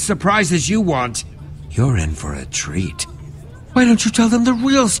 If it's surprises you want, you're in for a treat. Why don't you tell them the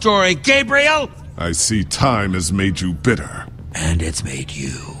real story, Gabriel? I see time has made you bitter. And it's made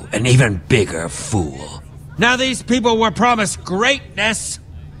you an even bigger fool. Now these people were promised greatness,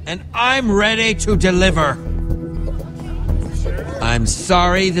 and I'm ready to deliver. I'm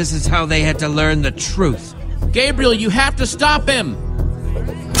sorry this is how they had to learn the truth. Gabriel, you have to stop him!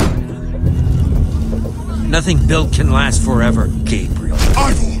 Nothing built can last forever, Gabriel.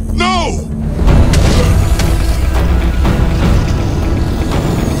 Ivor, no!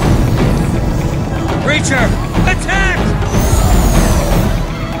 Creature, attack!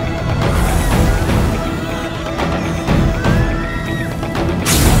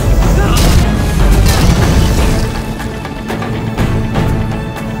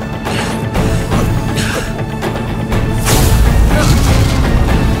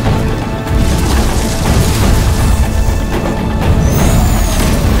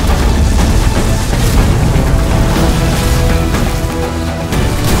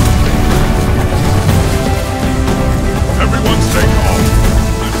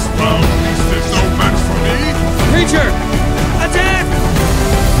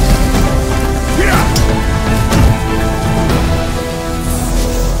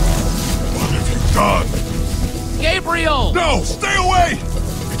 No, stay away!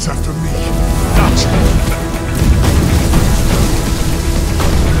 It's after me, not you.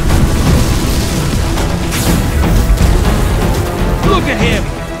 Look at him!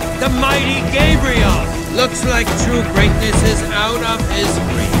 The mighty Gabriel! Looks like true greatness is out of his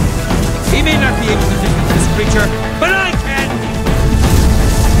reach. He may not be able to defeat this creature, but I can!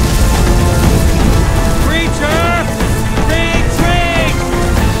 Creature! Retreat!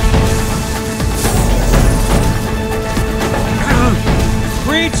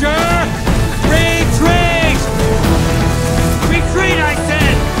 Creature! Retreat! Retreat, I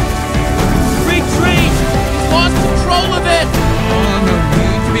said! Retreat! He's lost control of it! Oh, no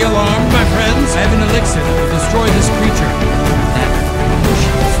need to be alarmed, my friends. I have an elixir that will destroy this creature. That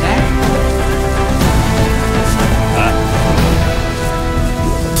potion is that?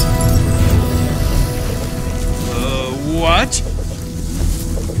 What?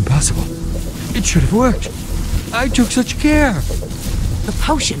 Impossible. It should have worked. I took such care. The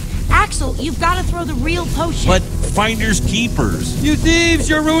potion. Axel, you've got to throw the real potion. But finders keepers. You thieves,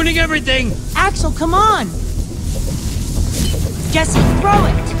 you're ruining everything. Axel, come on. Jesse, throw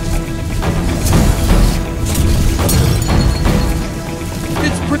it.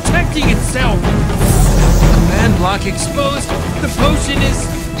 It's protecting itself. Command block exposed. The potion is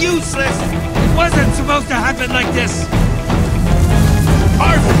useless. It wasn't supposed to happen like this.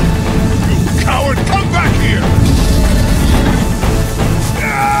 Ivor! You coward, come back here!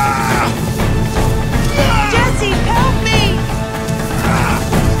 Jesse, help me!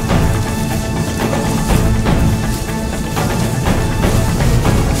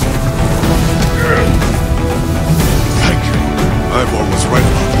 Thank you. Ivor was right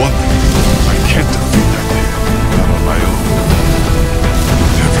about one thing. I can't defeat that thing, not on my own.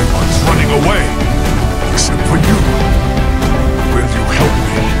 Everyone's running away, except for you. Will you help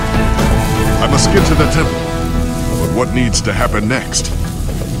me? I must get to the temple. But what needs to happen next?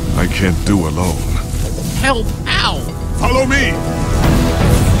 I can't do alone. Help! Ow! Follow me!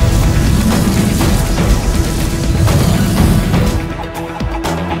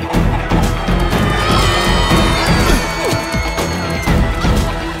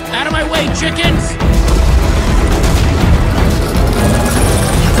 Out of my way, chickens!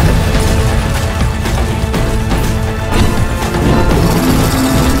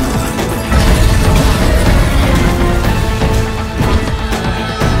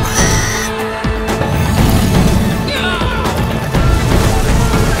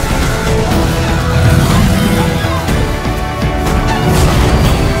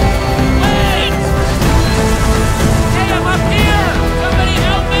 Hey, I'm up here! Somebody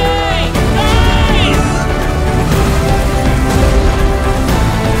help me! Guys!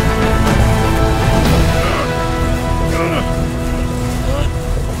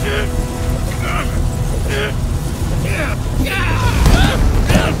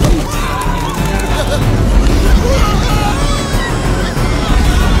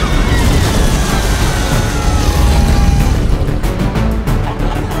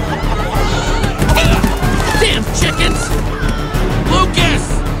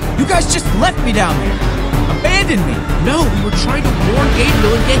 guys just left me down there. Abandoned me. No, we were trying to warn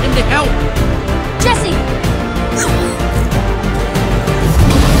Gabriel and get him to help. Jesse!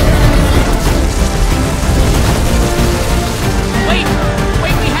 Wait,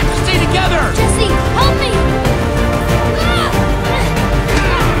 we have to stay together. Jesse, help me!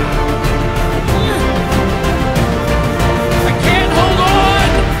 I can't hold on.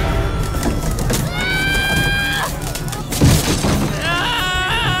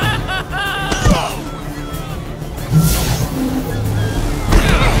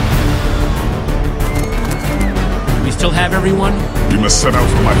 We still have everyone? We must set out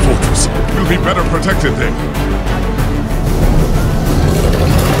from my fortress. We'll be better protected then.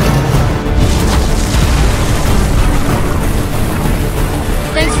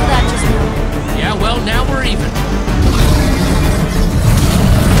 Thanks for that just now. Yeah, well, now we're even.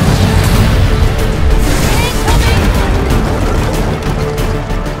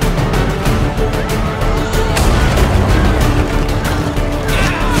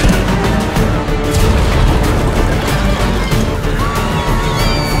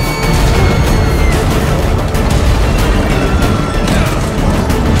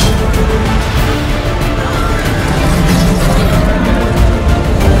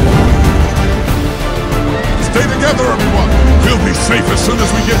 Stay together, everyone! We'll be safe as soon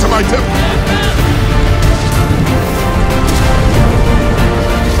as we get to my temple!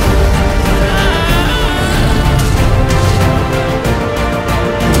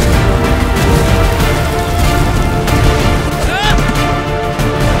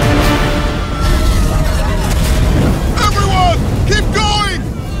 Everyone! Keep going!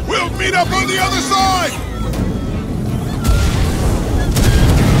 We'll meet up on the other side!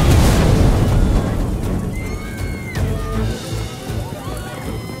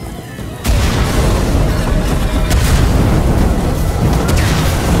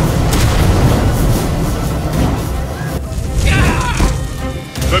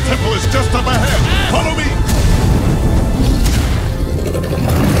 The temple is just up ahead! Follow me!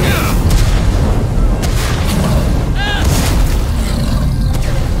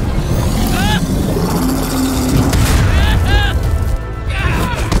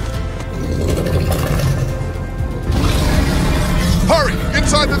 Hurry!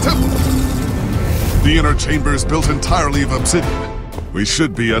 Inside the temple! The inner chamber is built entirely of obsidian. We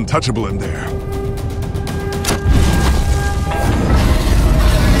should be untouchable in there.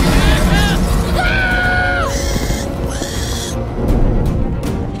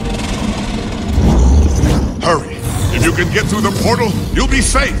 Hurry! If you can get through the portal, you'll be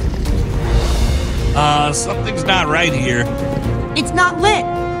safe! Something's not right here. It's not lit.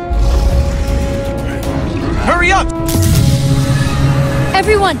 Hurry up!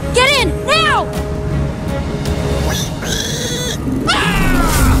 Everyone, get in, now!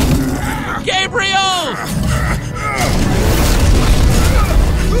 Gabriel!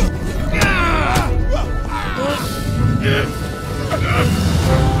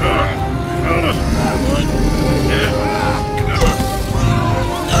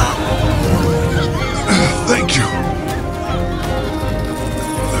 Thank you.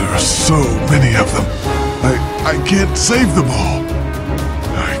 There are so many of them. I can't save them all.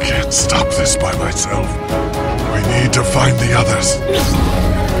 I can't stop this by myself. We need to find the others.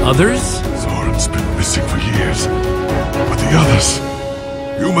 Others? Soren's been missing for years. But the others,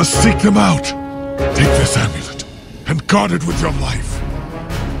 you must seek them out. Take this amulet and guard it with your life.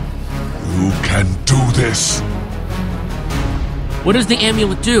 You can do this. What does the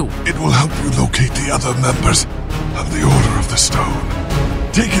amulet do? It will help you locate the other members of the Order of the Stone.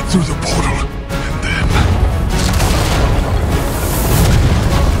 Take it through the portal, and then...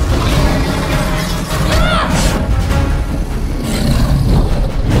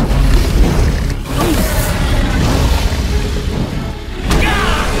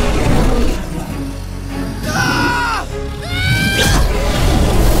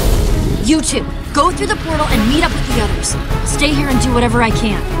 You two, go through the portal and meet up with the others. Stay here and do whatever I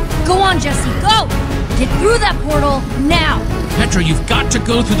can. Go on, Jesse, go! Get through that portal, now! Petra, you've got to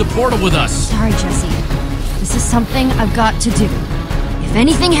go through the portal with us. Sorry, Jesse. This is something I've got to do. If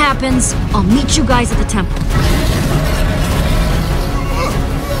anything happens, I'll meet you guys at the temple.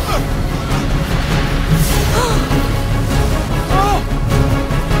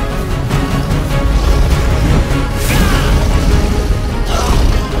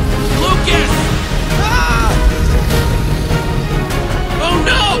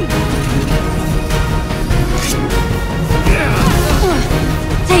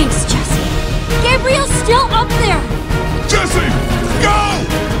 Thanks, Jesse. Gabriel's still up there! Jesse! Go!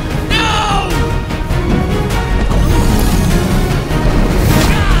 No!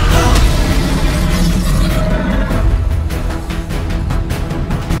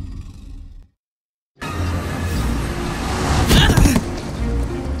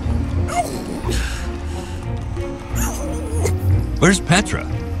 Where's Petra?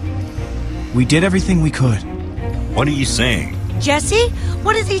 We did everything we could. What are you saying? Jesse?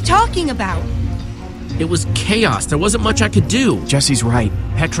 What is he talking about? It was chaos. There wasn't much I could do. Jesse's right.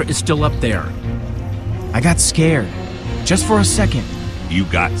 Petra is still up there. I got scared. Just for a second. You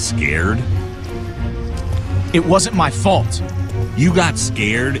got scared? It wasn't my fault. You got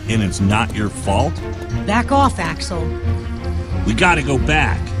scared and it's not your fault? Back off, Axel. We gotta go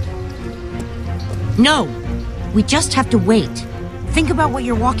back. No. We just have to wait. Think about what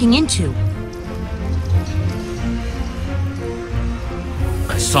you're walking into.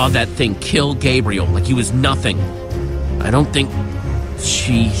 I saw that thing kill Gabriel like he was nothing. I don't think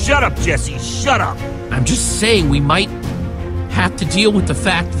she... Shut up, Jesse, shut up! I'm just saying we might have to deal with the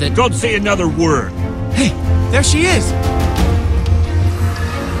fact that... Don't say another word! Hey, there she is!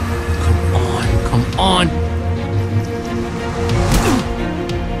 Come on!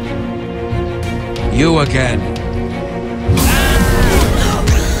 You again.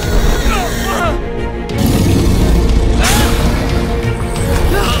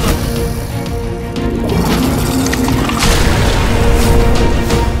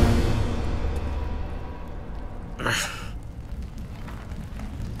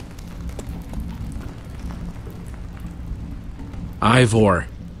 Ivor.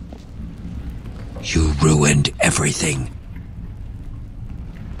 You ruined everything.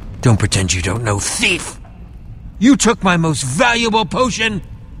 Don't pretend you don't know, thief! You took my most valuable potion,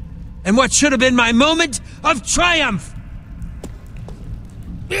 and what should have been my moment of triumph!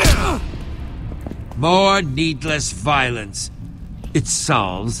 More needless violence. It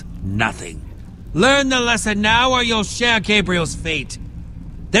solves nothing. Learn the lesson now or you'll share Gabriel's fate.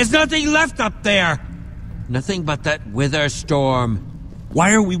 There's nothing left up there! Nothing but that wither storm.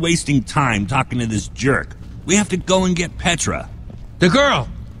 Why are we wasting time talking to this jerk? We have to go and get Petra. The girl!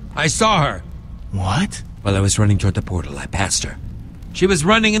 I saw her. What? While I was running toward the portal, I passed her. She was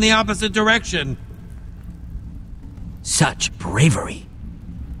running in the opposite direction. Such bravery.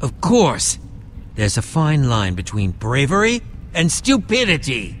 Of course. There's a fine line between bravery and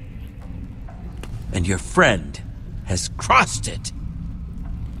stupidity. And your friend has crossed it.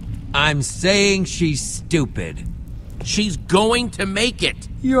 I'm saying she's stupid. She's going to make it.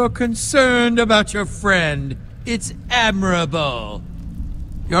 You're concerned about your friend. It's admirable.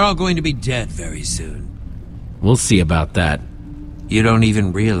 You're all going to be dead very soon. We'll see about that. You don't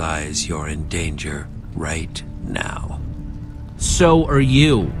even realize you're in danger right now. So are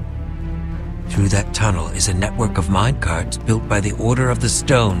you. Through that tunnel is a network of minecarts built by the Order of the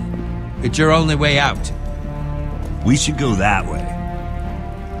Stone. It's your only way out. We should go that way.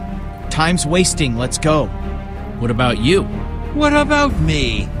 Time's wasting, let's go. What about you? What about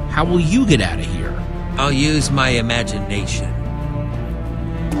me? How will you get out of here? I'll use my imagination.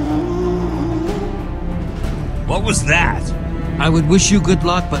 What was that? I would wish you good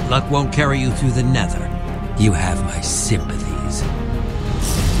luck, but luck won't carry you through the Nether. You have my sympathies.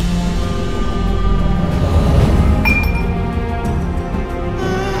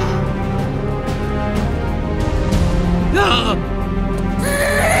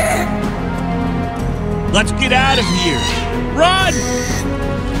 Let's get out of here! Run!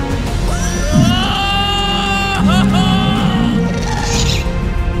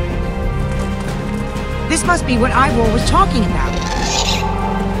 This must be what Ivor was talking about.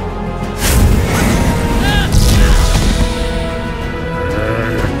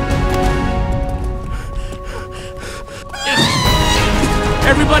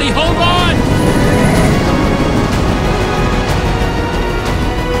 Everybody hold on!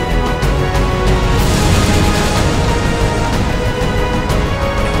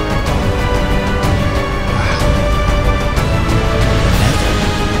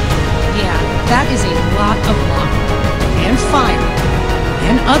 That is a lot of lava, and fire,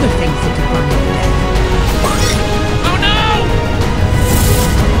 and other things that could burn you to death. Oh no!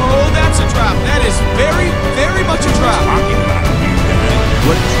 Oh, that's a trap. That is very, very much a trap. Talking about you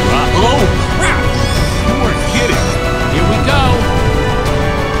guys. What trap? Oh, crap! You weren't kidding. Here we go.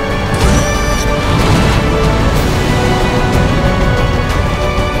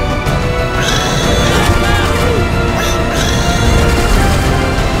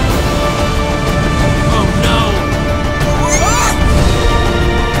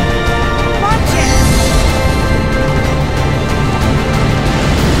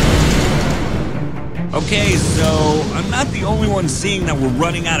 Okay, so I'm not the only one seeing that we're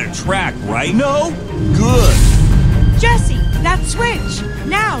running out of track, right? No? Good. Jesse, that switch!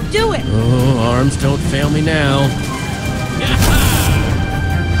 Now, do it! Oh, arms don't fail me now.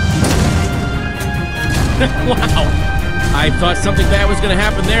 Wow! I thought something bad was going to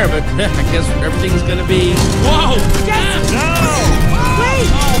happen there, but I guess everything's going to be... Whoa! Jesse! No!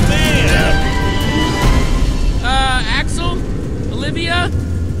 Olivia?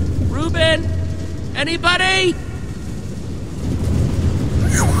 Ruben? Anybody?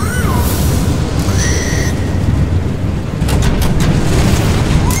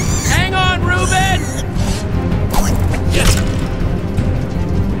 Hang on, Ruben!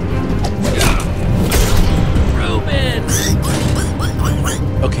 Ruben!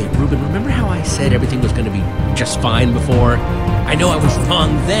 Okay, Ruben, remember how I said everything was going to be just fine before? I know I was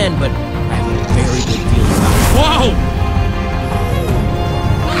wrong then, but I have a very good feeling about it. Whoa!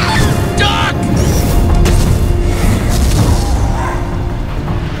 Duck!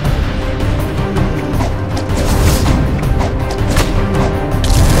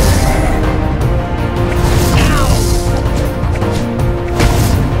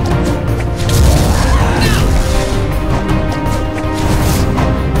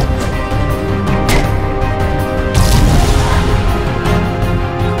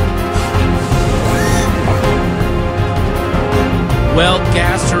 Well,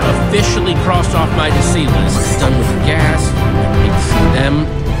 gas are officially crossed off my to see list. Done with the gas. I need to see them.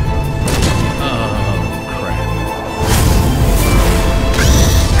 Oh, crap.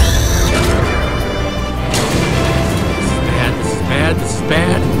 This is bad, this is bad, this is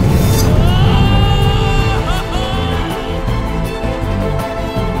bad.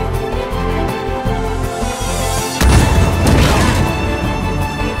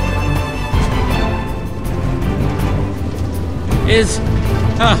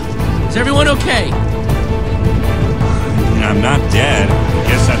 Is everyone okay? I'm not dead. I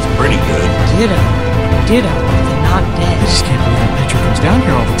guess that's pretty good. Ditto, they're not dead. I just can't believe that Petra comes down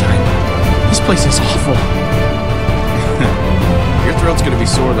here all the time. This place is awful. Your throat's gonna be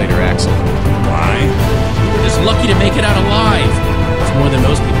sore later, Axel. Why? Just lucky to make it out alive. It's more than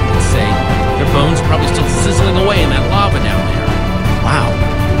most people would say. Their bones are probably still sizzling away in that lava down there. Wow.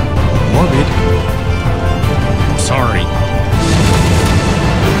 Morbid. I'm sorry.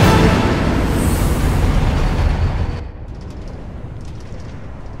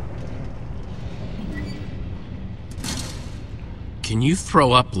 Can you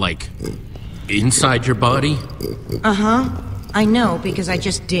throw up, like, inside your body? Uh-huh. I know, because I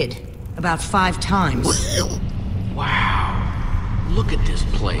just did. About 5 times. Wow. Look at this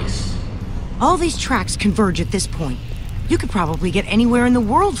place. All these tracks converge at this point. You could probably get anywhere in the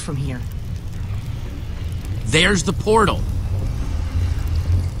world from here. There's the portal.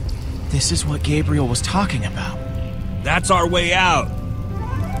 This is what Gabriel was talking about. That's our way out.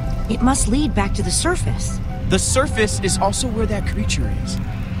 It must lead back to the surface. The surface is also where that creature is.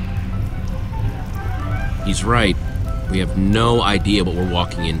 He's right. We have no idea what we're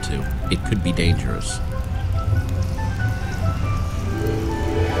walking into. It could be dangerous.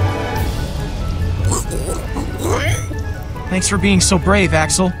 Thanks for being so brave,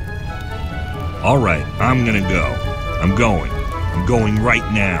 Axel. All right, I'm gonna go. I'm going. I'm going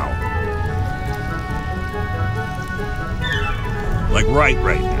right now. Like right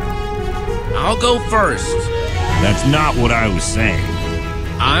now. I'll go first. That's not what I was saying.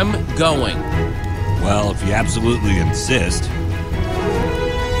 I'm going. Well, if you absolutely insist.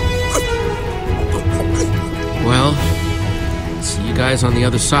 Well, see you guys on the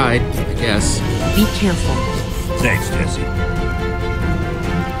other side, I guess. Be careful. Thanks, Jesse.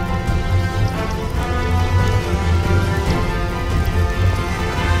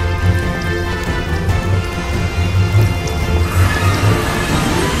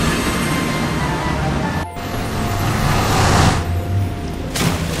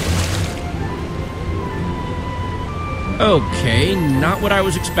 Okay, not what I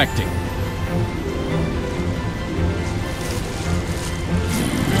was expecting.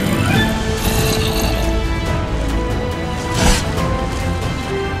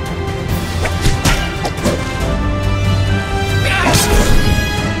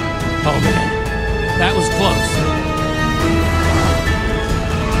 Oh man, that was close.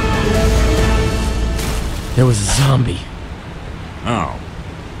 There was a zombie. Oh.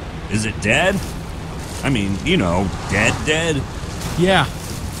 Is it dead? I mean, you know, dead? Yeah.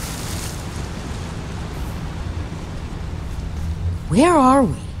 Where are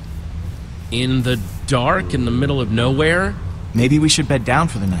we? In the dark, in the middle of nowhere? Maybe we should bed down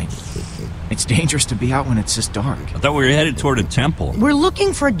for the night. It's dangerous to be out when it's this dark. I thought we were headed toward a temple. We're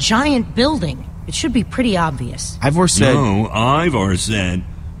looking for a giant building. It should be pretty obvious. Ivor said... No, Ivor said,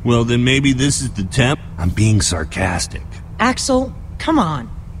 well, then maybe this is the temple. I'm being sarcastic. Axel, come on.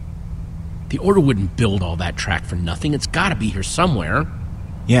 The Order wouldn't build all that track for nothing. It's gotta be here somewhere.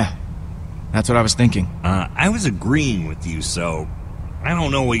 Yeah, that's what I was thinking. I was agreeing with you, so I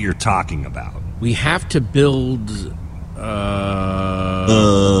don't know what you're talking about. We have to build...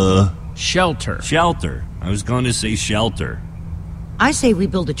 Shelter. Shelter. I was going to say shelter. I say we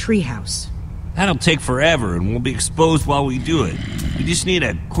build a treehouse. That'll take forever, and we'll be exposed while we do it. We just need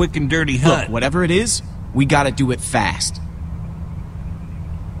a quick and dirty hut. Look, whatever it is, we gotta do it fast.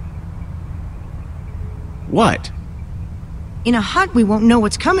 What? In a hut, we won't know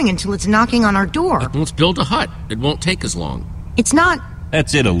what's coming until it's knocking on our door. Let's build a hut. It won't take as long. It's not...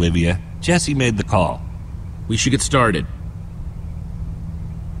 That's it, Olivia. Jesse made the call. We should get started.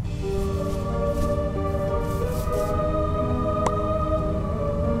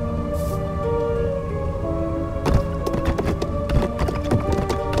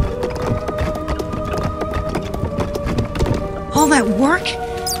 All that work?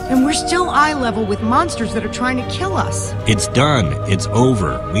 And we're still eye level with monsters that are trying to kill us. It's done. It's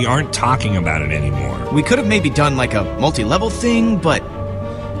over. We aren't talking about it anymore. We could have maybe done like a multi-level thing, but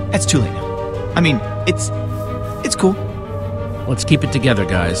that's too late now. I mean, it's cool. Let's keep it together,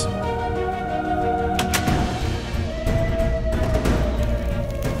 guys.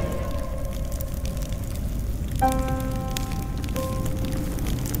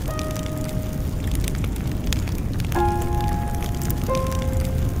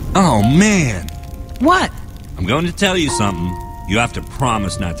 Oh, man. What? I'm going to tell you something. You have to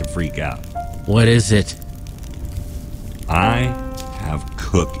promise not to freak out. What is it? I have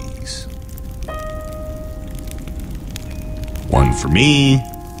cookies. One for me.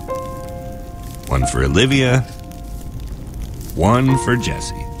 One for Olivia. One for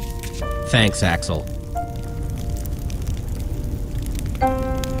Jesse. Thanks, Axel.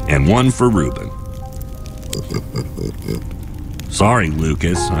 And one for Reuben. Sorry,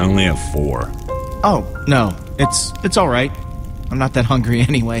 Lucas. I only have 4. Oh, no. It's all right. I'm not that hungry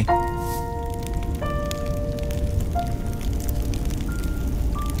anyway.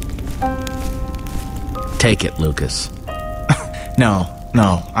 Take it, Lucas. No.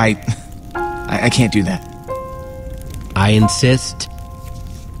 I can't do that. I insist.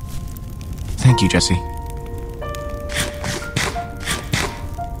 Thank you, Jesse.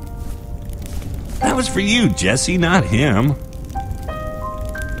 That was for you, Jesse, not him.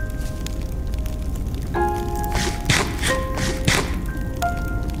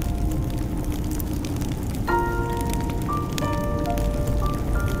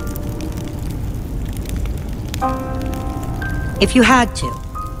 If you had to,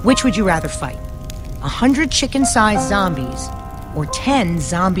 which would you rather fight? 100 chicken-sized zombies or 10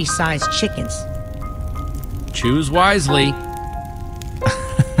 zombie-sized chickens? Choose wisely.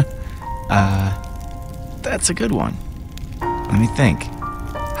 That's a good one. Let me think.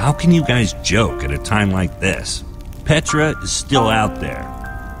 How can you guys joke at a time like this? Petra is still out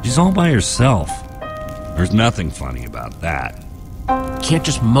there. She's all by herself. There's nothing funny about that. Can't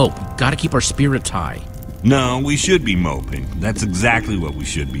just mope. Gotta keep our spirits high. No, we should be moping. That's exactly what we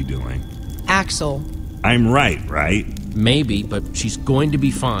should be doing. Axel. I'm right? Maybe, but she's going to be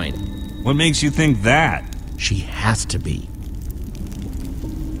fine. What makes you think that? She has to be.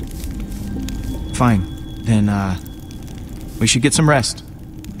 Fine. Then, we should get some rest.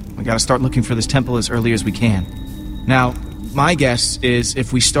 We gotta start looking for this temple as early as we can. Now, my guess is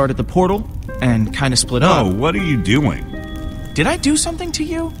if we start at the portal and kind of split up... Oh, what are you doing? Did I do something to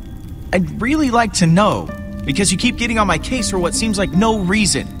you? I'd really like to know, because you keep getting on my case for what seems like no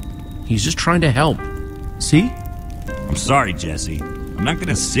reason. He's just trying to help. See? I'm sorry, Jesse. I'm not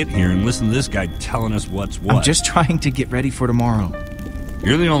gonna sit here and listen to this guy telling us what's what. I'm just trying to get ready for tomorrow.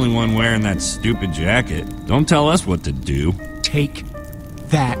 You're the only one wearing that stupid jacket. Don't tell us what to do. Take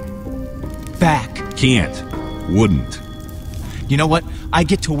that back. Can't. Wouldn't. You know what? I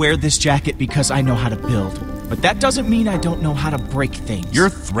get to wear this jacket because I know how to build. But that doesn't mean I don't know how to break things. Your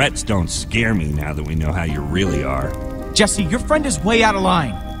threats don't scare me now that we know how you really are. Jesse, your friend is way out of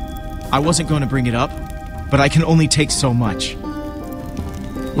line. I wasn't going to bring it up, but I can only take so much.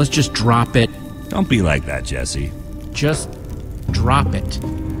 Let's just drop it. Don't be like that, Jesse. Just drop it.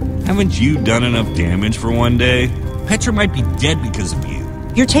 Haven't you done enough damage for one day? Petra might be dead because of you.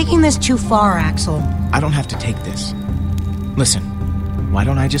 You're taking this too far, Axel. I don't have to take this. Listen, why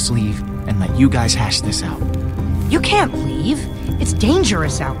don't I just leave and let you guys hash this out? You can't leave. It's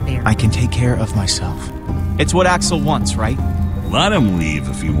dangerous out there. I can take care of myself. It's what Axel wants, right? Let him leave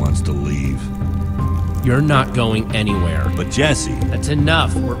if he wants to leave. You're not going anywhere. But Jesse... That's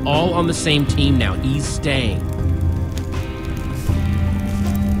enough. We're all on the same team now. He's staying.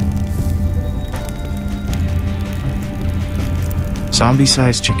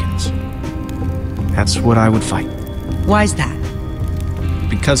 Zombie-sized chickens. That's what I would fight. Why's that?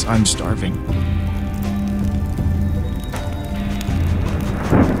 Because I'm starving.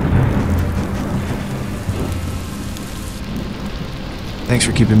 Thanks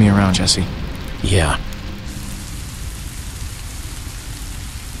for keeping me around, Jesse. Yeah.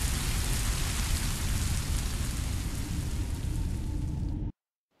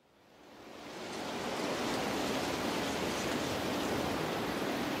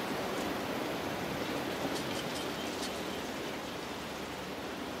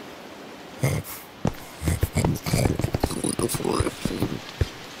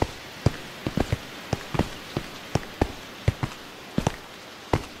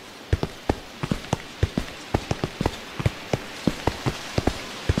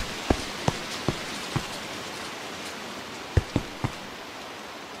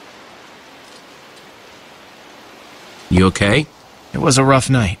 You okay? It was a rough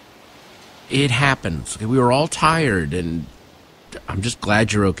night. It happens. We were all tired, and I'm just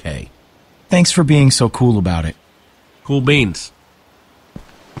glad you're okay. Thanks for being so cool about it. Cool beans.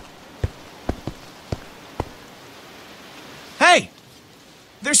 Hey!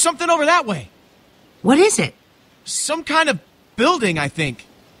 There's something over that way. What is it? Some kind of building, I think.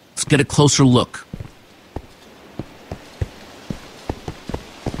 Let's get a closer look.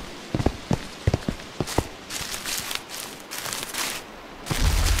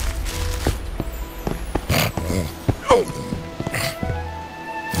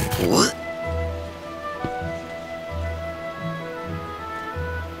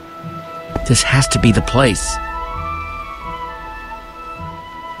 This has to be the place.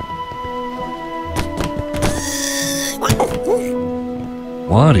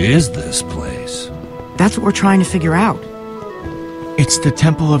 What is this place? That's what we're trying to figure out. It's the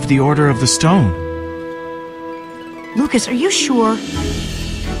Temple of the Order of the Stone. Lucas, are you sure?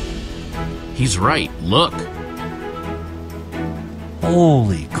 He's right. Look.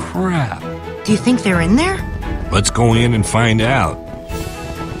 Holy crap. Do you think they're in there? Let's go in and find out.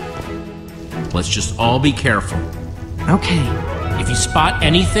 Let's just all be careful. Okay. If you spot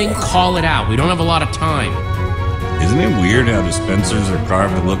anything, call it out. We don't have a lot of time. Isn't it weird how dispensers are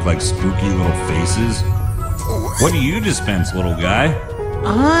carved to look like spooky little faces? What do you dispense, little guy?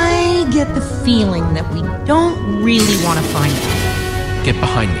 I get the feeling that we don't really want to find out. Get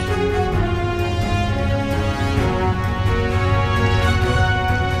behind me.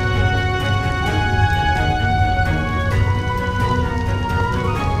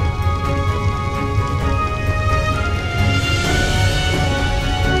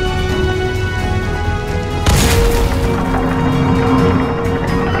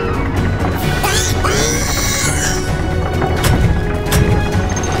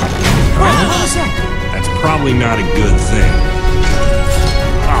 Probably not a good thing.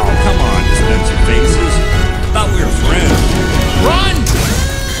 Oh, come on, dispenser faces. Thought we were friends. Run!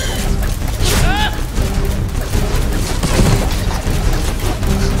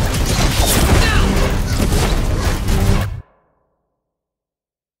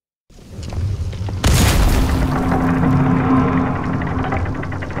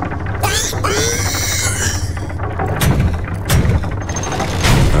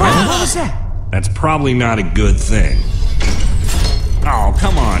 What was that? That's probably not a good thing. Oh,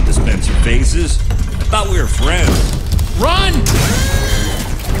 come on, dispenser faces. I thought we were friends. Run!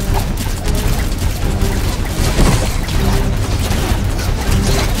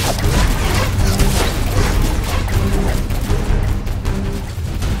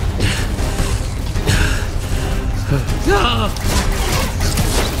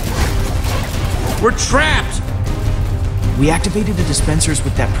 We're trapped! We activated the dispensers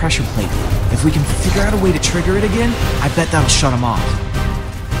with that pressure plate. If we can figure out a way to trigger it again, I bet that'll shut them off.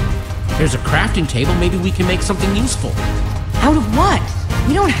 There's a crafting table. Maybe we can make something useful. Out of what?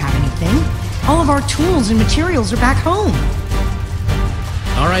 We don't have anything. All of our tools and materials are back home.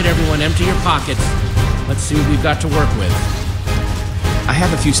 All right, everyone, empty your pockets. Let's see what we've got to work with. I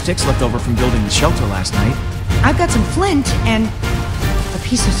have a few sticks left over from building the shelter last night. I've got some flint and a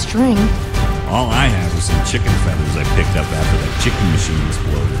piece of string. All I have are some chicken feathers I picked up after that chicken machine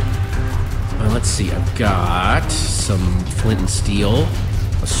exploded. Well, let's see. I've got some flint and steel,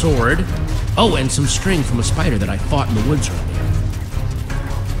 a sword, oh, and some string from a spider that I fought in the woods earlier.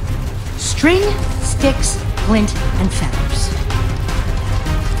 String, sticks, flint, and feathers.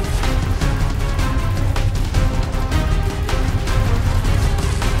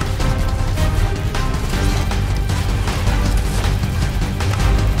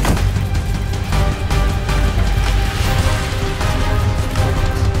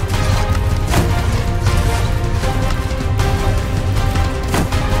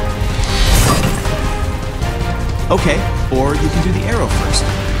 Okay, or you can do the arrow first.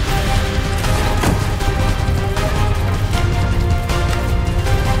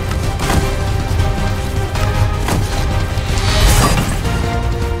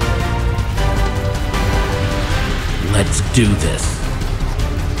 Let's do this.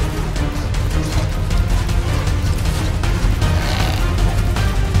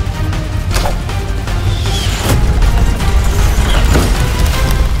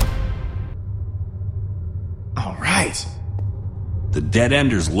 The Dead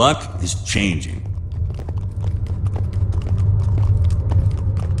Ender's luck is changing.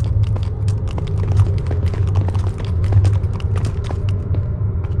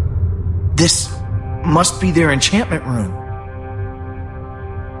 This must be their enchantment room.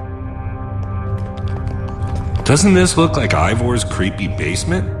 Doesn't this look like Ivor's creepy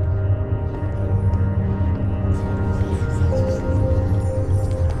basement?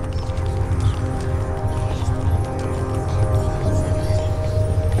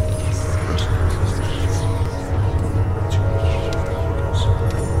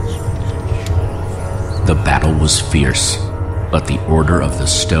 The battle was fierce, but the Order of the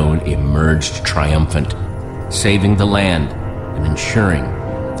Stone emerged triumphant, saving the land and ensuring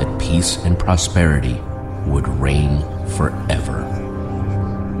that peace and prosperity would reign forever.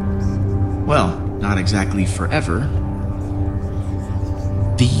 Well, not exactly forever.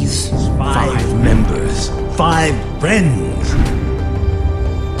 These 5 members, 5 friends,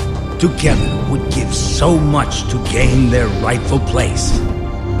 together would give so much to gain their rightful place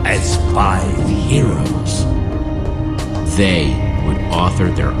as 5 heroes. They would author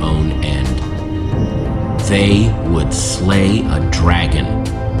their own end. They would slay a dragon.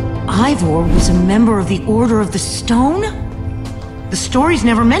 Ivor was a member of the Order of the Stone? The stories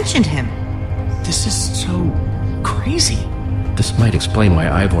never mentioned him. This is so crazy. This might explain why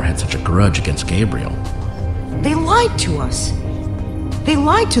Ivor had such a grudge against Gabriel. They lied to us. They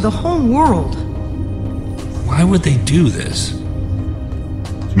lied to the whole world. Why would they do this?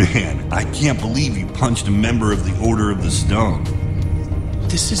 Man, I can't believe you punched a member of the Order of the Stone.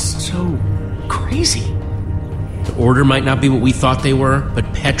 This is so crazy. The Order might not be what we thought they were,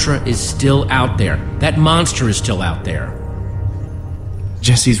 but Petra is still out there. That monster is still out there.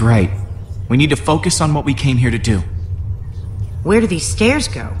 Jesse's right. We need to focus on what we came here to do. Where do these stairs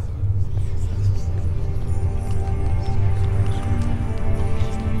go?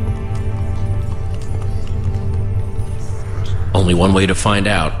 Only one way to find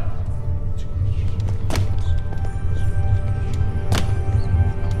out.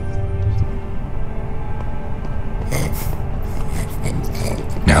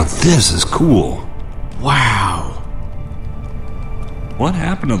 Now this is cool. Wow. What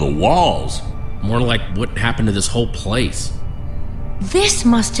happened to the walls? More like what happened to this whole place. This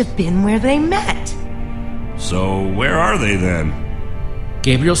must have been where they met. So where are they then?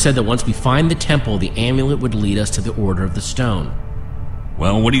 Gabriel said that once we find the temple, the amulet would lead us to the Order of the Stone.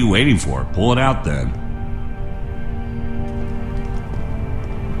 Well, what are you waiting for? Pull it out then.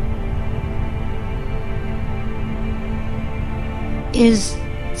 Is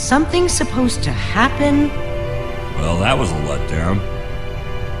something supposed to happen? Well, that was a letdown.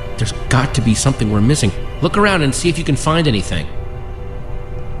 There's got to be something we're missing. Look around and see if you can find anything.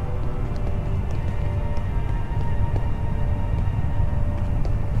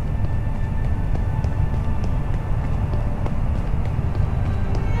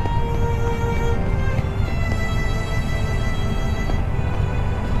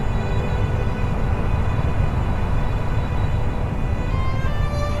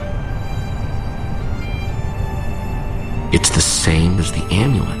 It's the same as the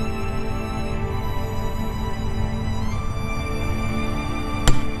amulet.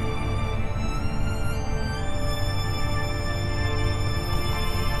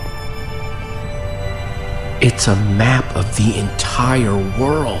 It's a map of the entire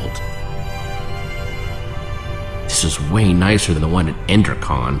world. This is way nicer than the one at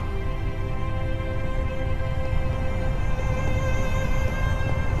EnderCon.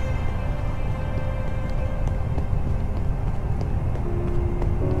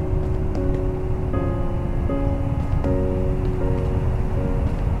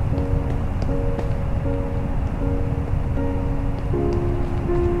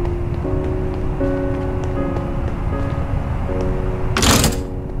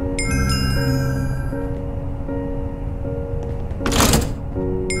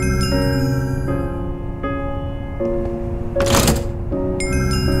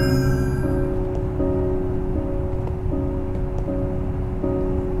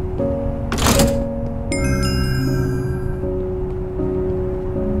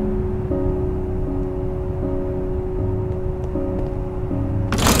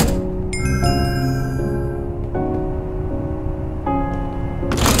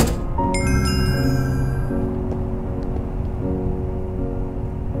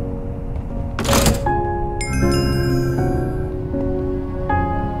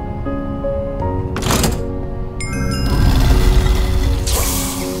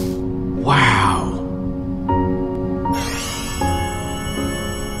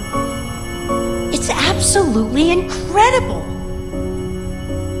 Absolutely incredible!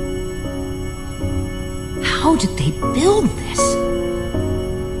 How did they build this?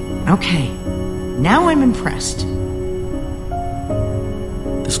 Okay, now I'm impressed.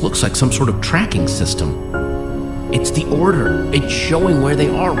 The This looks like some sort of tracking system. It's the Order. It's showing where they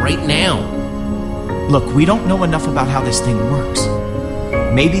are right now. Look, we don't know enough about how this thing works.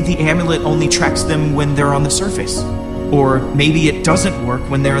 Maybe the amulet only tracks them when they're on the surface. Or maybe it doesn't work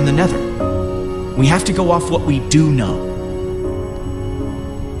when they're in the Nether. We have to go off what we do know.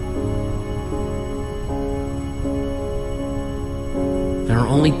 There are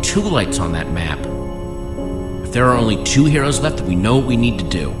only 2 lights on that map. If there are only 2 heroes left, we know what we need to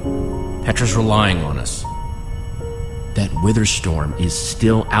do. Petra's relying on us. That wither storm is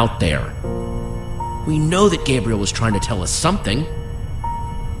still out there. We know that Gabriel was trying to tell us something.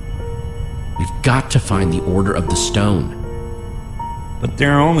 We've got to find the Order of the Stone. But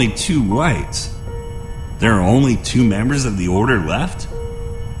there are only 2 lights. There are only 2 members of the Order left?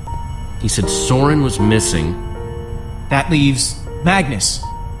 He said Soren was missing. That leaves Magnus.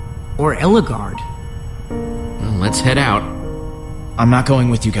 Or Ellegaard. Well, let's head out. I'm not going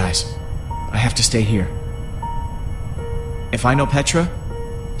with you guys. I have to stay here. If I know Petra,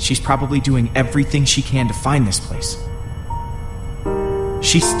 she's probably doing everything she can to find this place.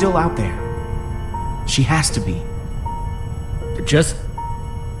 She's still out there. She has to be. Just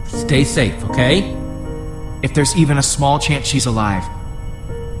stay safe, okay? If there's even a small chance she's alive,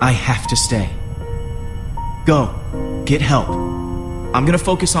 I have to stay. Go. Get help. I'm gonna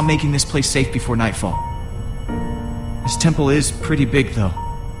focus on making this place safe before nightfall. This temple is pretty big, though.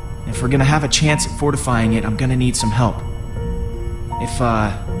 If we're gonna have a chance at fortifying it, I'm gonna need some help. If,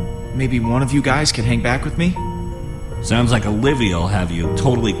 maybe one of you guys could hang back with me? Sounds like Olivia will have you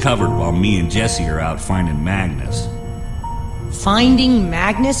totally covered while me and Jesse are out finding Magnus. Finding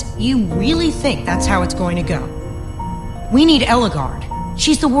Magnus? You really think that's how it's going to go? We need Ellegaard.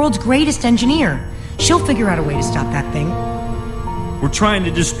 She's the world's greatest engineer. She'll figure out a way to stop that thing. We're trying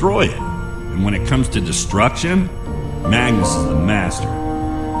to destroy it. And when it comes to destruction, Magnus is the master.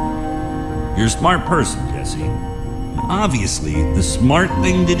 You're a smart person, Jesse. Obviously, the smart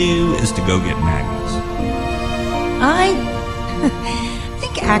thing to do is to go get Magnus. I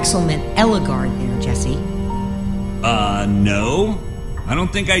think Axel meant Ellegaard there, Jesse. No. I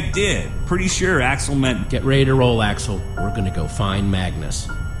don't think I did. Pretty sure Axel meant... Get ready to roll, Axel. We're gonna go find Magnus.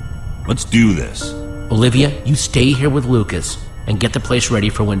 Let's do this. Olivia, you stay here with Lucas and get the place ready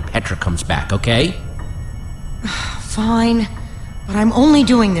for when Petra comes back, okay? Fine, but I'm only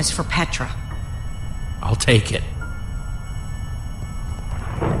doing this for Petra. I'll take it.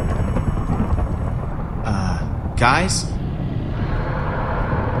 Guys?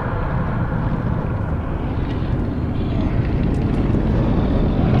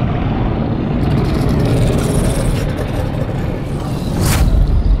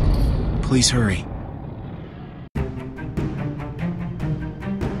 Please hurry.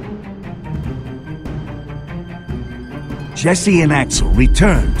 Jesse and Axel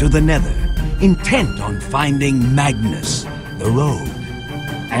return to the Nether, intent on finding Magnus, the rogue,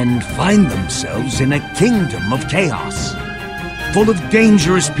 and find themselves in a kingdom of chaos, full of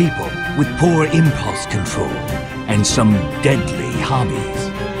dangerous people with poor impulse control and some deadly hobbies.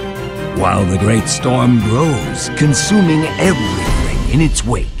 While the great storm grows, consuming everything in its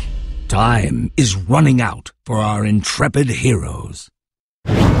wake, time is running out for our intrepid heroes.